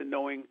can get to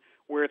knowing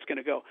where it's going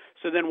to go.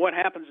 So then what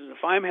happens is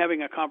if I'm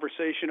having a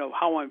conversation of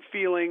how I'm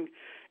feeling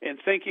and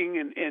thinking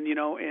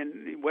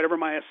and whatever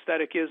my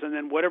aesthetic is, and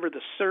then whatever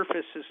the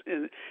surface is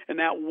and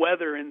that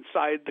weather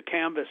inside the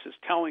canvas is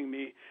telling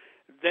me,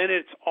 then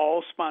it's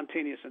all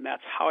spontaneous, and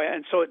that's how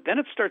then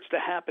it starts to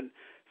happen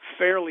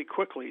fairly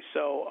quickly.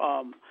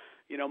 So,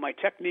 my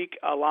technique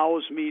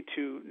allows me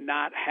to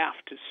not have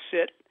to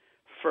sit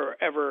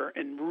forever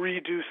and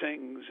redo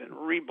things and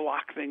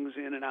reblock things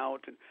in and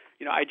out. And,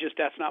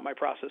 that's not my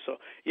process. So,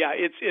 yeah,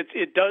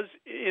 it does.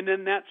 And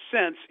in that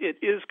sense, it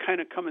is kind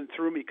of coming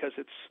through me because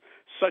it's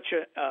such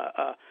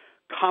a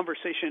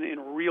conversation in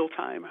real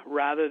time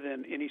rather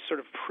than any sort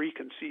of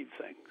preconceived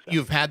thing. So.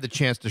 You've had the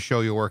chance to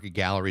show your work at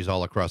galleries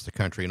all across the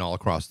country and all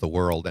across the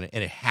world, and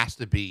it has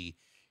to be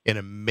an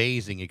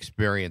amazing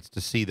experience to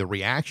see the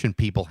reaction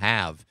people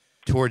have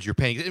towards your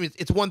painting. I mean,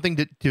 it's one thing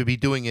to be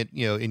doing it,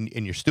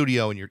 in your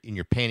studio and in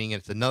your painting,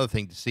 and it's another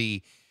thing to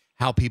see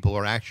how people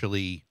are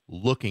actually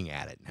looking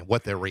at it and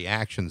what their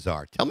reactions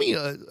are. Tell me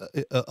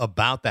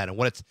about that and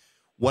what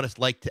it's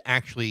like to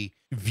actually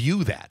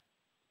view that.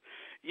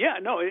 Yeah,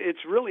 no, it's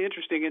really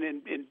interesting,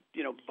 and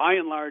by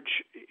and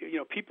large,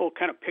 people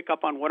kind of pick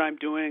up on what I'm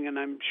doing, and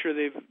I'm sure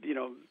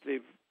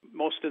they've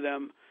most of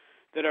them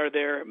that are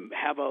there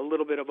have a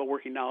little bit of a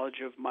working knowledge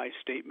of my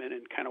statement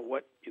and kind of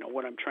what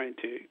I'm trying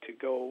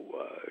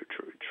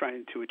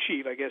trying to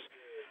achieve. I guess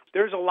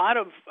there's a lot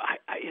of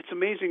it's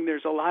amazing.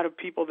 There's a lot of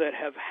people that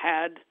have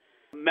had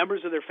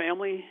members of their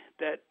family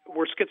that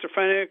were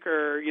schizophrenic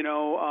or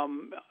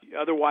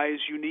otherwise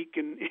unique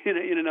in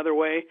another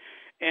way.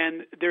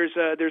 And there's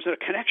a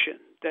connection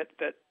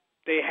that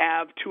they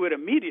have to it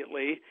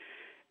immediately,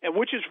 and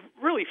which is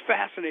really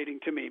fascinating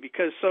to me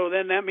because so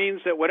then that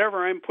means that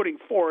whatever I'm putting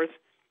forth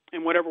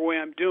in whatever way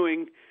I'm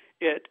doing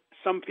it,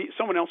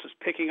 someone else is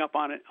picking up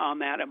on it, on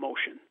that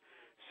emotion.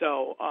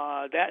 So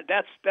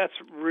that's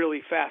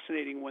really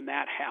fascinating when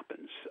that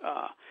happens.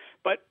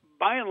 But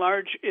by and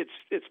large,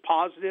 it's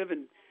positive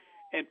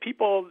and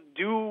people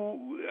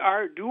do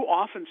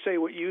often say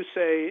what you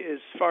say as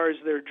far as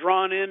they're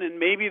drawn in, and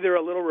maybe they're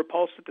a little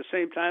repulsed at the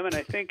same time. And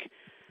I think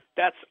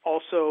that's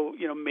also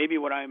maybe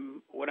what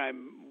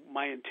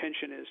my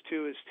intention is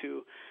too, is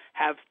to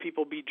have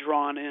people be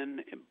drawn in,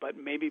 but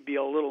maybe be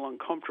a little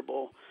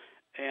uncomfortable,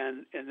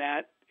 and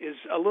that is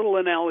a little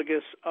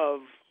analogous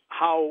of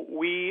how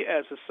we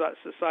as a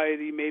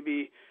society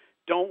maybe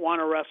don't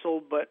want to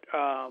wrestle, but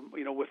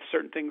with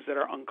certain things that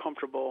are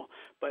uncomfortable.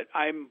 But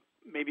I'm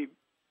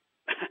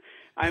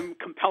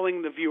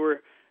compelling the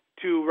viewer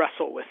to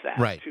wrestle with that,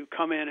 right, to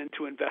come in and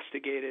to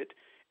investigate it.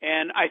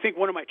 And I think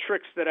one of my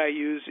tricks that I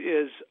use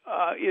is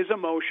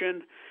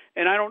emotion.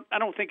 And I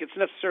don't think it's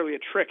necessarily a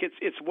trick.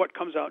 It's what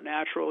comes out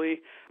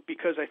naturally,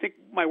 because I think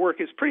my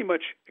work is pretty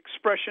much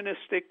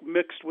expressionistic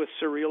mixed with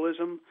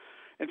surrealism.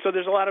 And so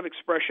there's a lot of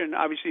expression,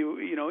 obviously,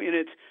 in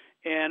it,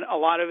 and a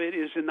lot of it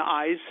is in the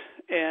eyes.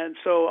 And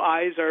so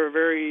eyes are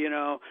very,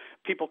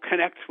 people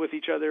connect with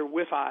each other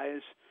with eyes.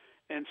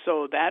 And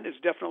so that is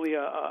definitely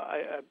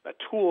a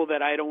tool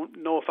that I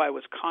don't know if I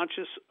was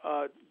conscious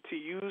to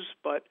use,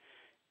 but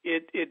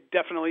it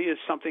definitely is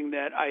something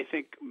that I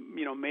think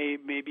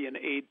may be an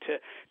aid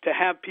to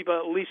have people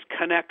at least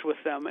connect with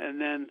them, and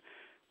then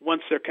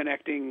once they're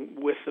connecting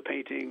with the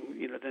painting,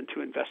 then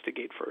to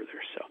investigate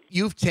further. So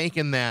you've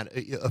taken that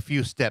a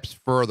few steps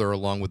further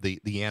along with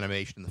the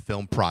animation and the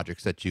film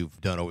projects that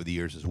you've done over the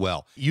years as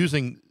well,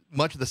 using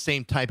much of the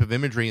same type of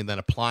imagery and then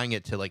applying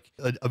it to like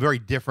a very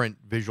different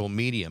visual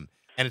medium.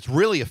 And it's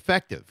really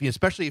effective,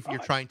 especially if you're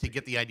trying to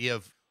get the idea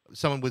of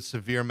someone with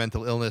severe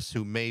mental illness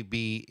who may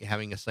be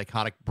having a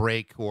psychotic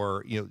break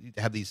or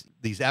have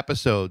these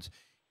episodes.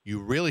 You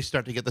really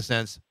start to get the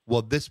sense,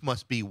 well, this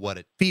must be what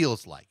it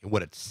feels like and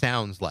what it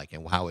sounds like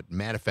and how it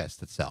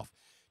manifests itself.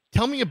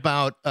 Tell me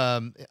about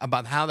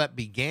how that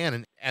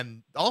began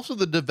and also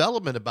the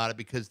development about it,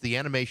 because the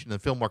animation and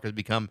the film market has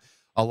become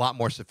a lot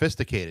more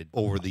sophisticated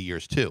over the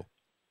years too.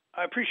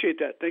 I appreciate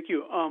that. Thank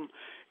you.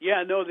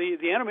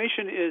 The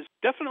animation is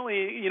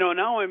definitely,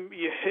 now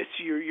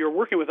you're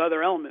working with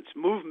other elements,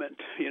 movement,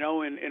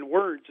 and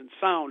words and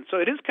sound. So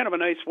it is kind of a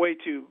nice way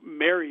to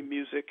marry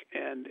music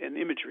and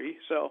imagery.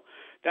 So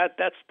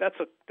that's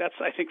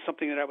I think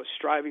something that I was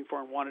striving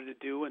for and wanted to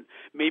do. And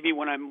maybe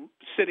when I'm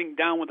sitting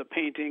down with a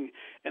painting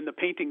and the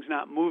painting's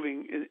not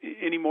moving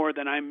any more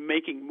than I'm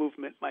making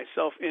movement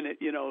myself in it,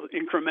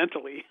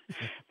 incrementally,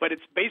 but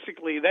it's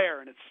basically there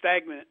and it's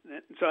stagnant.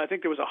 And so I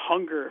think there was a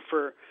hunger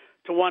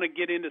to want to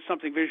get into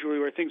something visually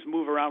where things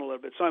move around a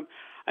little bit. So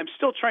I'm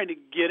still trying to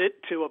get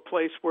it to a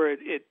place where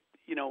it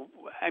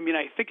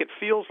I think it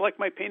feels like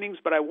my paintings,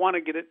 but I want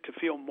to get it to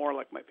feel more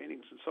like my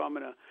paintings. And so I'm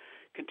going to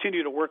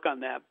continue to work on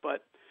that.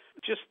 But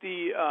just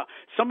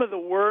some of the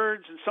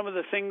words and some of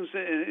the things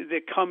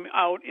that come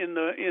out in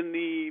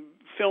the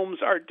films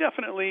are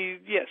definitely,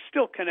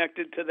 still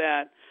connected to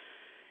that.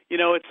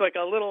 It's like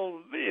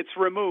it's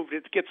removed.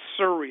 It gets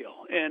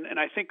surreal. And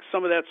I think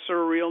some of that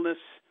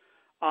surrealness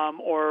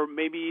or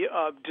maybe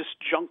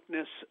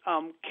disjunctness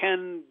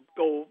can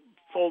go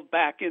fold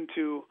back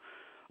into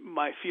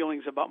my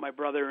feelings about my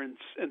brother and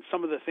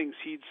some of the things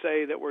he'd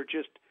say that were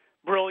just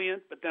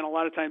brilliant, but then a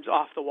lot of times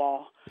off the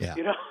wall. Yeah.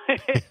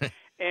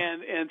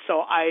 And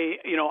so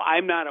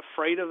I'm not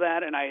afraid of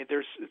that, and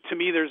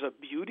there's a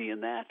beauty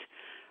in that.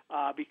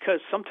 because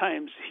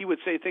sometimes he would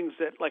say things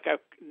that like I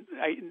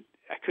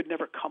could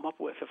never come up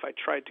with if I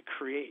tried to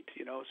create,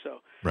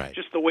 So Right.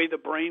 just the way the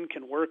brain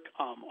can work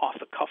off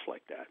the cuff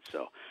like that.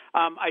 So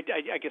I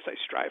guess I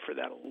strive for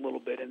that a little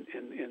bit in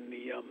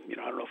the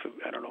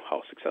I don't know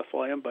how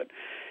successful I am, but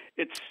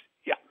it's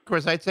yeah. Of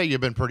course, I'd say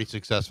you've been pretty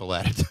successful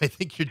at it. I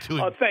think you're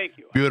doing Thank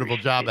you. a beautiful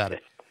job at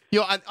it.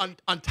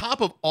 On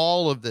top of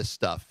all of this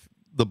stuff,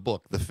 the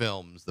book, the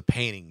films, the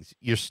paintings,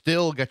 you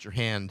still got your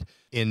hand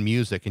in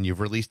music, and you've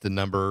released a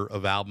number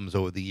of albums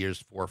over the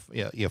years,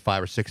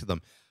 5 or 6 of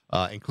them,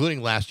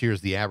 including last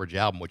year's The Average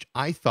album, which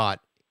I thought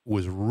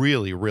was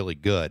really, really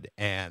good.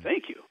 And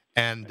thank you.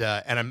 And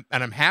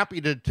I'm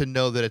happy to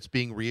know that it's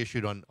being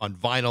reissued on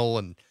vinyl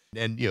and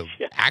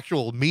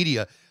actual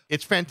media.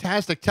 It's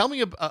fantastic. Tell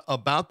me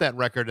about that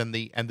record and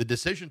the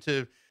decision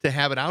to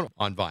have it out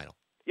on vinyl.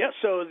 Yeah,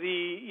 so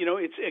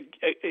it's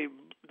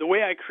the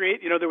way I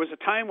create. There was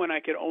a time when I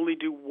could only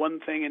do one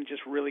thing and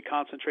just really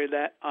concentrate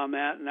on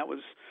that, and that was,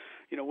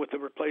 with the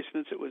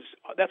replacements,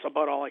 that's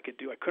about all I could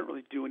do. I couldn't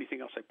really do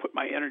anything else. I put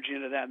my energy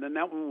into that, and then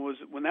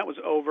when that was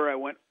over, I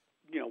went,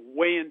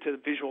 way into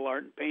visual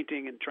art and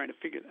painting and trying to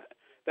figure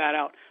that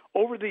out.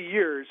 Over the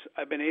years,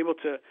 I've been able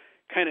to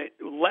kind of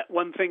let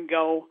one thing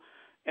go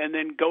and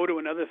then go to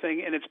another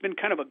thing, and it's been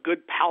kind of a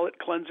good palette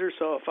cleanser.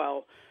 So if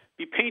I'll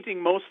be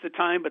painting most of the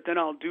time, but then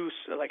I'll do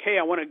like, hey,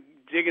 I want to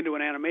dig into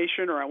an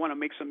animation or I want to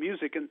make some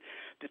music, and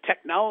the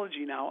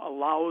technology now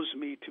allows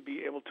me to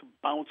be able to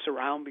bounce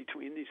around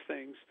between these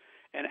things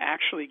and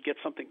actually get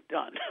something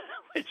done,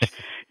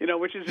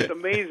 which is just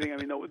amazing. I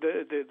mean,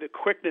 the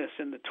quickness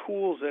and the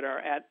tools that are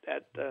at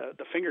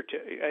the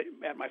fingertip,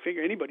 at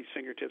anybody's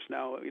fingertips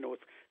now, with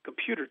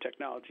computer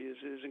technology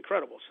is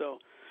incredible. So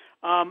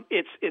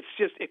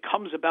it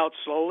comes about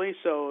slowly.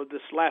 So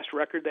this last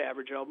record, The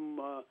Average album,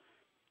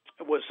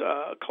 was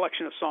a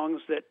collection of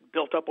songs that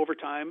built up over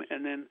time,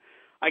 and then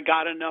I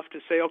got enough to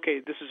say, okay,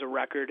 this is a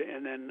record,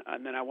 and then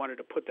I wanted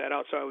to put that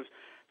out. So I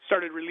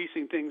started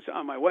releasing things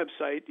on my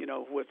website,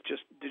 with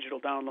just digital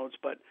downloads.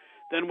 But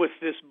then with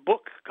this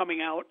book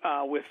coming out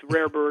with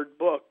Rare Bird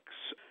Books,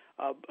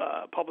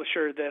 a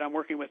publisher that I'm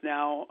working with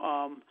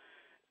now,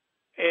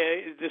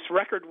 this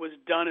record was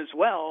done as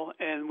well,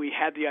 and we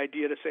had the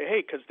idea to say,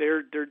 hey, because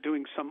they're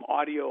doing some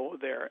audio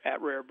there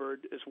at Rare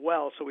Bird as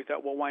well. So we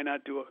thought, well, why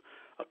not do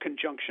a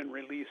conjunction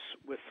release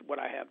with what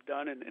I have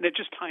done, and it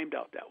just timed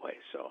out that way.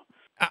 So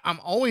I'm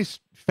always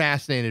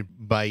fascinated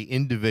by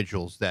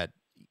individuals that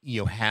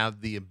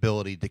have the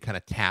ability to kind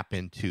of tap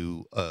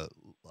into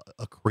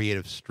a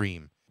creative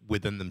stream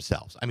within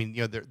themselves. I mean,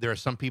 there are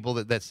some people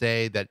that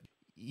say that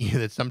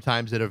that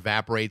sometimes it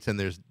evaporates and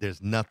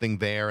there's nothing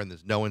there and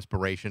there's no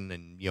inspiration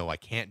and I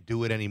can't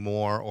do it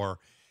anymore,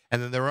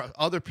 and then there are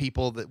other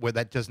people where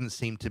that doesn't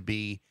seem to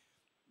be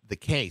the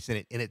case,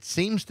 and it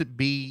seems to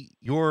be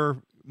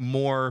you're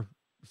more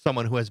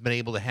someone who has been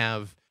able to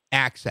have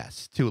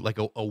access to like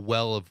a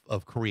well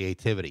of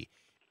creativity.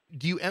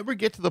 Do you ever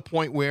get to the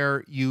point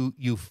where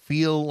you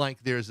feel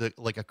like there's a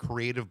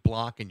creative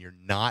block and you're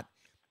not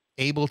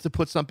able to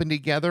put something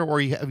together,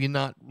 or have you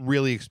not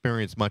really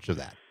experienced much of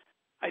that?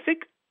 I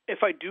think if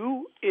I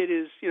do, it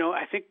is,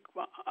 I think,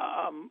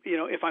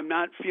 if I'm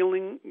not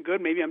feeling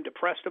good, maybe I'm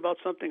depressed about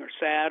something or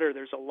sad or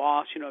there's a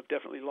loss, I've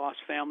definitely lost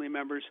family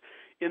members.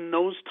 In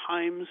those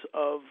times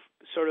of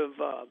sort of,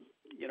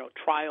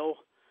 trial,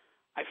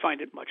 I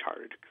find it much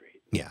harder to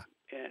create. Yeah.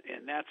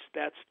 And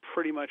that's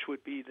pretty much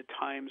would be the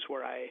times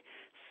where I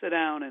sit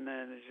down and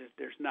then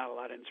there's not a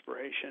lot of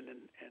inspiration.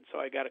 And so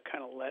I got to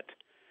kind of let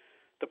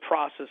the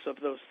process of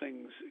those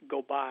things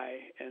go by.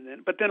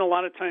 But then a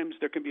lot of times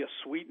there can be a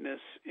sweetness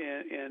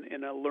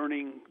in a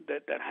learning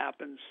that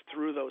happens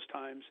through those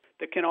times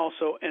that can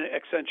also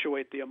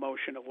accentuate the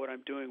emotion of what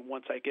I'm doing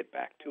once I get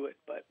back to it.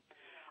 But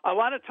a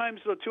lot of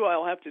times, though, too,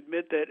 I'll have to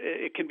admit that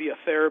it can be a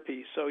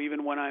therapy. So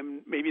even when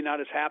I'm maybe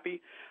not as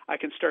happy, I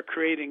can start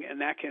creating,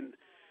 and that can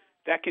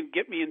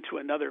get me into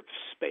another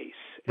space.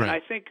 Right. And I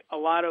think a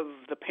lot of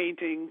the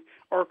painting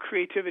or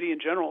creativity in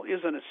general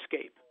is an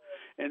escape.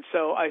 And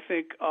so I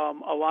think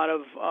a lot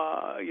of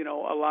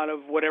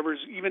whatever's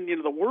even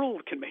the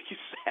world can make you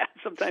sad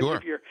sometimes. Sure.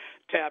 If you're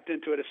tapped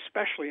into it,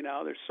 especially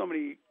now. There's so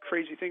many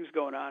crazy things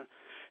going on.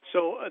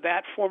 So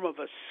that form of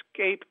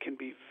escape can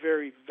be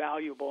very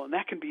valuable, and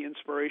that can be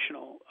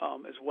inspirational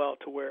as well.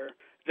 To where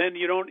then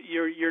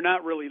you're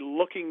not really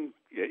looking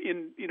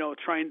in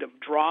trying to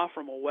draw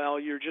from a well.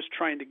 You're just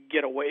trying to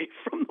get away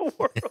from the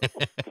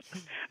world.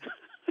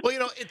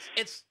 Well,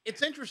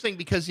 it's interesting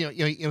because here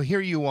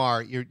you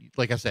are. You're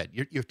like I said,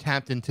 you've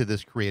tapped into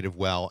this creative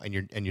well, and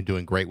you're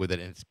doing great with it,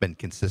 and it's been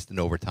consistent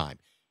over time.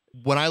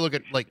 When I look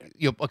at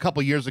a couple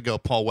of years ago,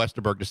 Paul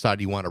Westerberg decided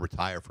he wanted to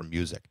retire from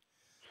music.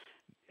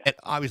 And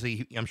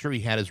obviously, I'm sure he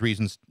had his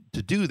reasons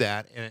to do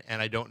that,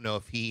 and I don't know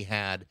if he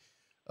had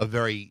a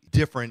very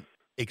different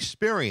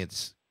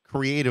experience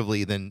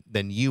creatively than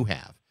you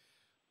have.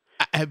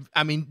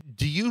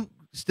 Do you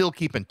still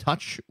keep in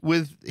touch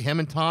with him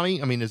and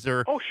Tommy? I mean, is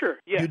there? Oh, sure.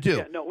 Yeah. You do?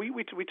 Yeah. No,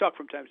 we talk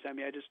from time to time.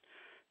 Yeah, I just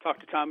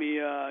talked to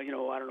Tommy, I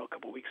don't know, a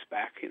couple of weeks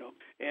back,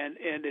 and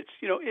it's,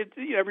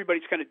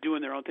 everybody's kind of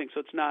doing their own thing, so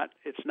it's not,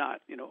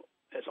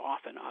 as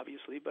often,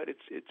 obviously, but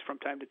it's from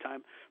time to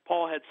time.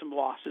 Paul had some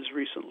losses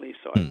recently,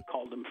 so I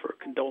called him for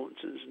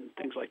condolences and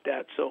things like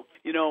that. So,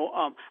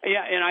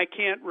 and I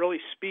can't really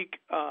speak,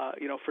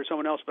 for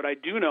someone else, but I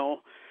do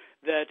know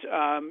that,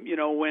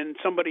 when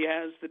somebody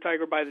has the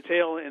tiger by the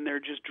tail and they're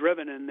just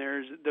driven and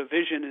the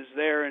vision is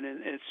there and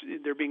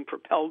they're being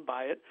propelled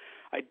by it.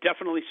 I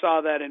definitely saw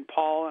that in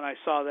Paul, and I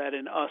saw that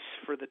in us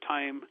for the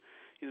time.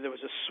 There was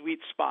a sweet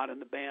spot in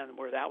the band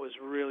where that was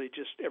really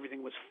just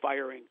everything was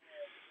firing.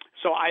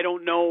 So I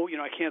don't know,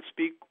 I can't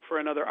speak for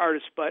another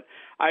artist, but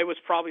I was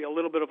probably a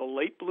little bit of a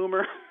late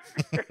bloomer,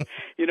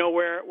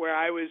 where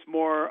I was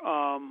more,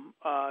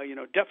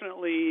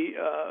 definitely,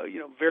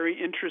 very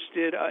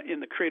interested in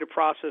the creative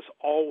process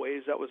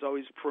always. That was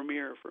always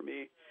premier for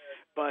me.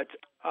 But,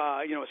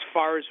 as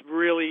far as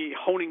really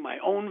honing my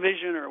own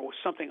vision or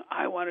something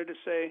I wanted to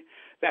say,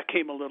 that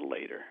came a little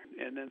later.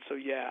 And then, so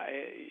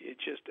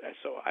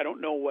I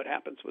don't know what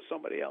happens with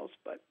somebody else,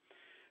 but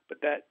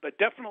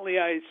definitely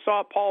I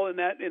saw Paul in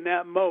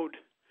that mode.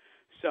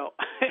 So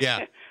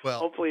yeah, well,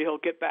 hopefully he'll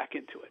get back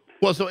into it.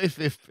 Well, so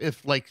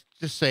if like,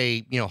 just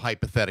say,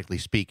 hypothetically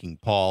speaking,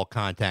 Paul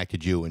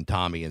contacted you and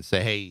Tommy and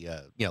say,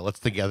 hey, let's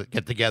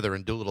get together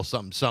and do a little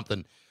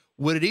something.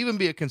 Would it even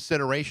be a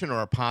consideration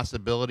or a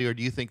possibility, or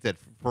do you think that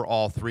for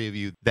all three of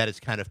you that is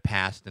kind of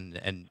past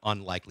and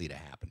unlikely to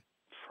happen?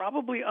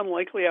 Probably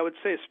unlikely, I would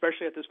say,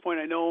 especially at this point.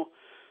 I know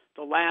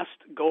the last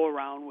go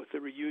around with the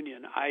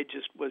reunion, I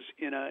just was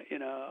in a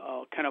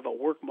kind of a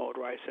work mode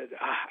where I said,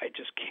 I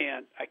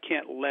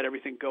can't let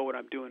everything go what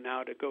I'm doing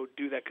now to go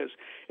do that, because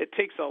it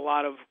takes a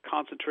lot of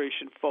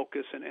concentration,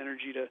 focus, and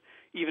energy to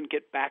even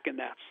get back in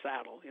that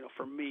saddle,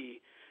 for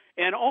me.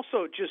 And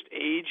also just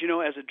age,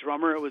 as a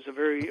drummer, it was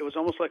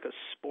almost like a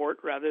sport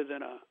rather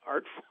than a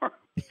art form.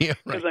 Yeah, right.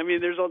 Because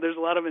there's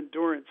a lot of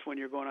endurance when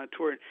you're going on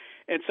tour,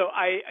 and so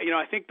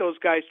I think those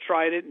guys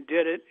tried it and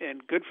did it,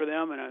 and good for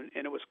them, and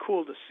it was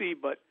cool to see.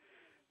 But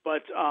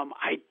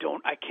I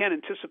can't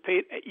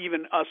anticipate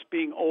even us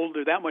being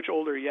older, that much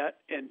older yet,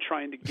 and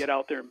trying to get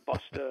out there and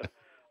bust a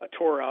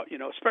tour out.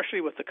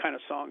 Especially with the kind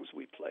of songs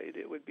we played,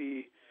 it would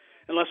be,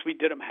 unless we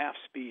did them half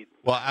speed.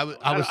 Well,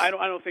 I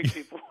don't think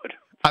people would.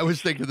 I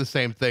was thinking the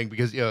same thing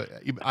because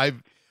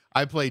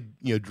I played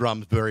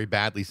drums very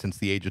badly since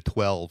the age of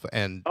 12,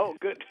 and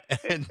good.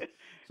 And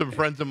some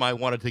friends of mine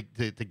wanted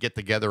to get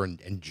together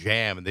and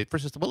jam, and they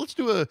first said, well, let's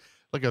do a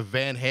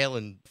Van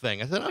Halen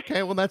thing. I said,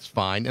 okay, well, that's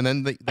fine. And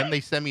then they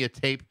sent me a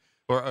tape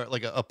or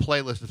like a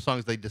playlist of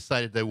songs they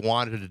decided they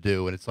wanted to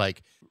do, and it's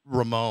like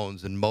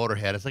Ramones and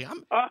Motorhead. It's like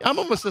I'm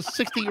almost a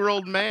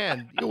 60-year-old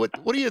man. What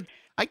do you?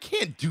 I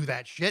can't do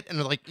that shit. And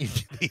they're like,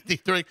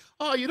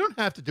 oh, you don't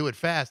have to do it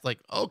fast. Like,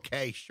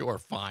 okay, sure,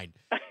 fine.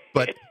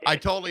 But I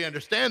totally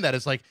understand that.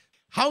 It's like,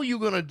 how are you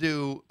going to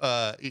do,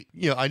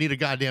 I need a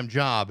goddamn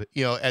job,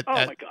 at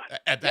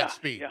that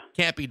speed. Yeah.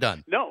 Can't be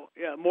done. No,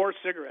 more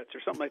cigarettes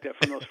or something like that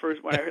from those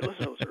first, when I listened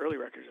to those early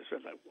records, I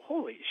was like,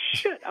 holy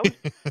shit, how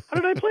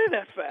did I play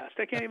that fast?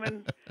 I can't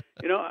even,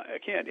 I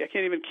can't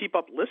even keep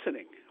up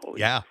listening. Holy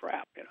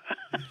crap,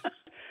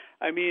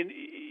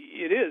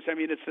 it is.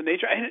 It's the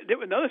nature. And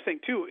another thing,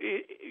 too,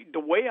 the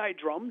way I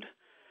drummed,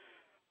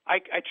 I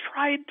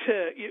tried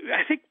to,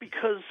 I think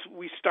because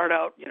we start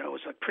out, it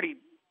was a pretty,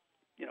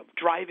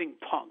 driving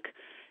punk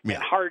and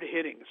hard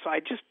hitting. So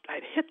I'd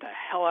hit the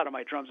hell out of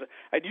my drums.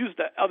 I'd use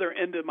the other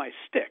end of my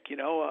stick,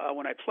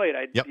 when I played,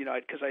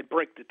 because I'd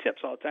break the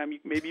tips all the time.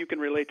 Maybe you can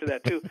relate to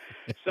that too.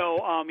 So,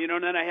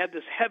 and then I had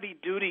this heavy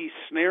duty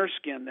snare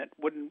skin that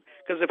wouldn't,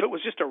 because if it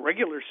was just a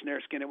regular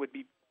snare skin, it would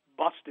be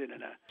busted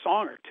in a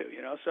song or two,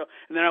 So,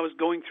 and then I was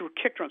going through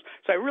kick drums,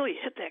 so I really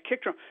hit that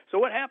kick drum. So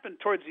what happened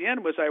towards the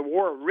end was I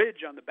wore a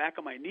ridge on the back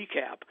of my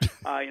kneecap.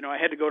 I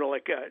had to go to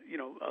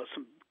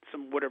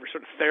some whatever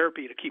sort of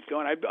therapy to keep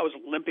going. I was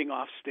limping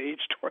off stage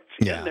towards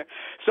the end there.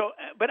 So,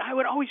 but I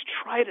would always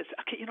try to,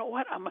 okay, you know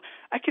what?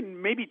 I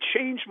can maybe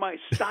change my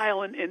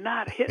style and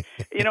not hit,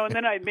 and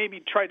then I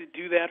maybe try to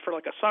do that for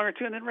like a song or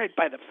two, and then right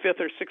by the fifth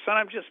or sixth song,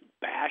 I'm just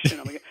bashing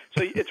them again.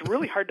 So it's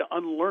really hard to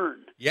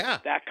unlearn. Yeah.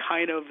 That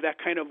kind of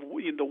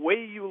the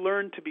way you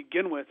learn to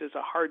begin with is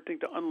a hard thing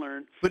to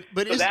unlearn. But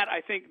so that,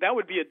 I think that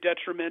would be a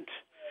detriment.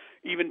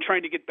 Even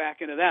trying to get back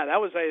into that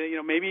was,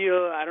 maybe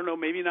I don't know,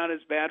 maybe not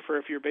as bad for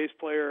if you're a bass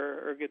player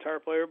or guitar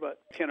player, but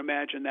I can't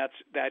imagine that's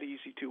that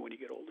easy too when you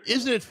get older.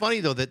 Isn't it funny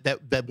though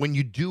that when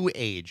you do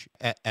age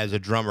as a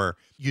drummer,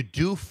 you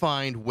do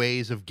find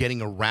ways of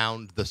getting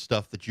around the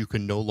stuff that you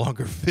can no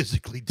longer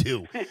physically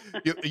do.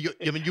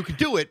 You can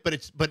do it,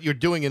 but you're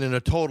doing it in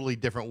a totally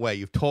different way.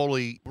 You've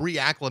totally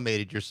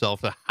reacclimated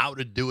yourself to how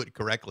to do it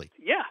correctly.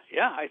 Yeah,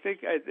 I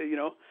think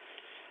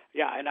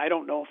Yeah, and I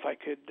don't know if I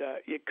could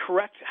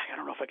correct. I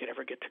don't know if I could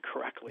ever get to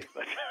correctly,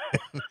 but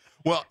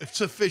well,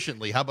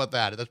 sufficiently. How about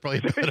that? That's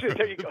probably better.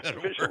 There you go.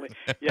 Sufficiently.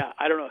 Yeah,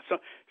 I don't know. So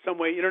some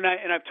way,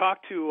 and I've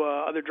talked to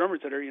other drummers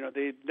that are,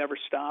 they've never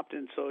stopped,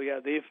 and so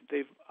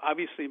they've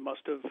obviously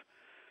must have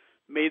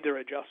made their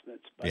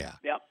adjustments. But,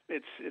 Yeah.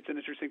 It's an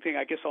interesting thing.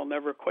 I guess I'll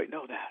never quite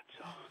know that.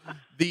 So.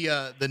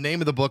 The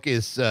name of the book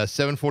is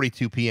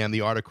 7:42 p.m.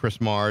 The Art of Chris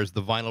Mars.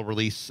 The vinyl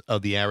release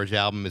of the Average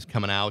album is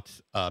coming out.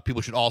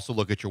 People should also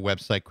look at your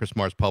website,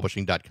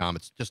 chrismarspublishing.com.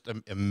 It's just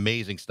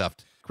amazing stuff.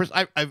 Chris,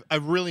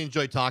 I've really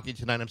enjoyed talking to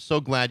you tonight. I'm so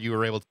glad you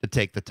were able to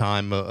take the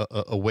time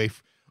away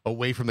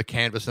from the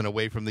canvas and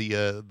away from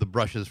the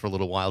brushes for a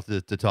little while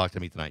to talk to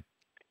me tonight.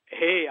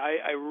 Hey,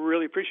 I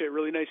really appreciate it.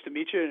 Really nice to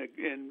meet you,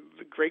 and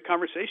great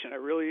conversation. I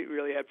really,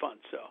 really had fun.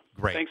 So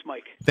great. Thanks,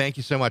 Mike. Thank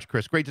you so much,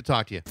 Chris. Great to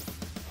talk to you.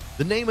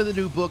 The name of the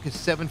new book is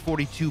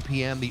 7:42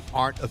 p.m. The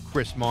Art of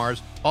Chris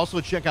Mars. Also,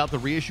 check out the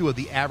reissue of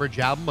the Average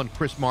album on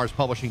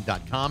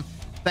chrismarspublishing.com.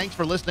 Thanks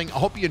for listening. I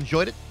hope you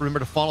enjoyed it. Remember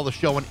to follow the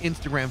show on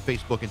Instagram,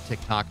 Facebook, and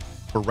TikTok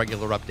for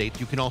regular updates.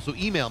 You can also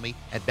email me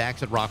at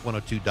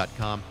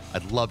bax@rock102.com.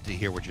 I'd love to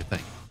hear what you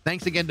think.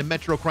 Thanks again to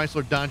Metro,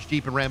 Chrysler, Dodge,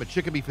 Jeep, and Ram at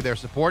Chicopee for their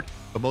support.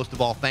 But most of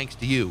all, thanks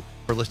to you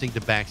for listening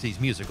to Baxie's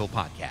Musical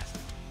Podcast.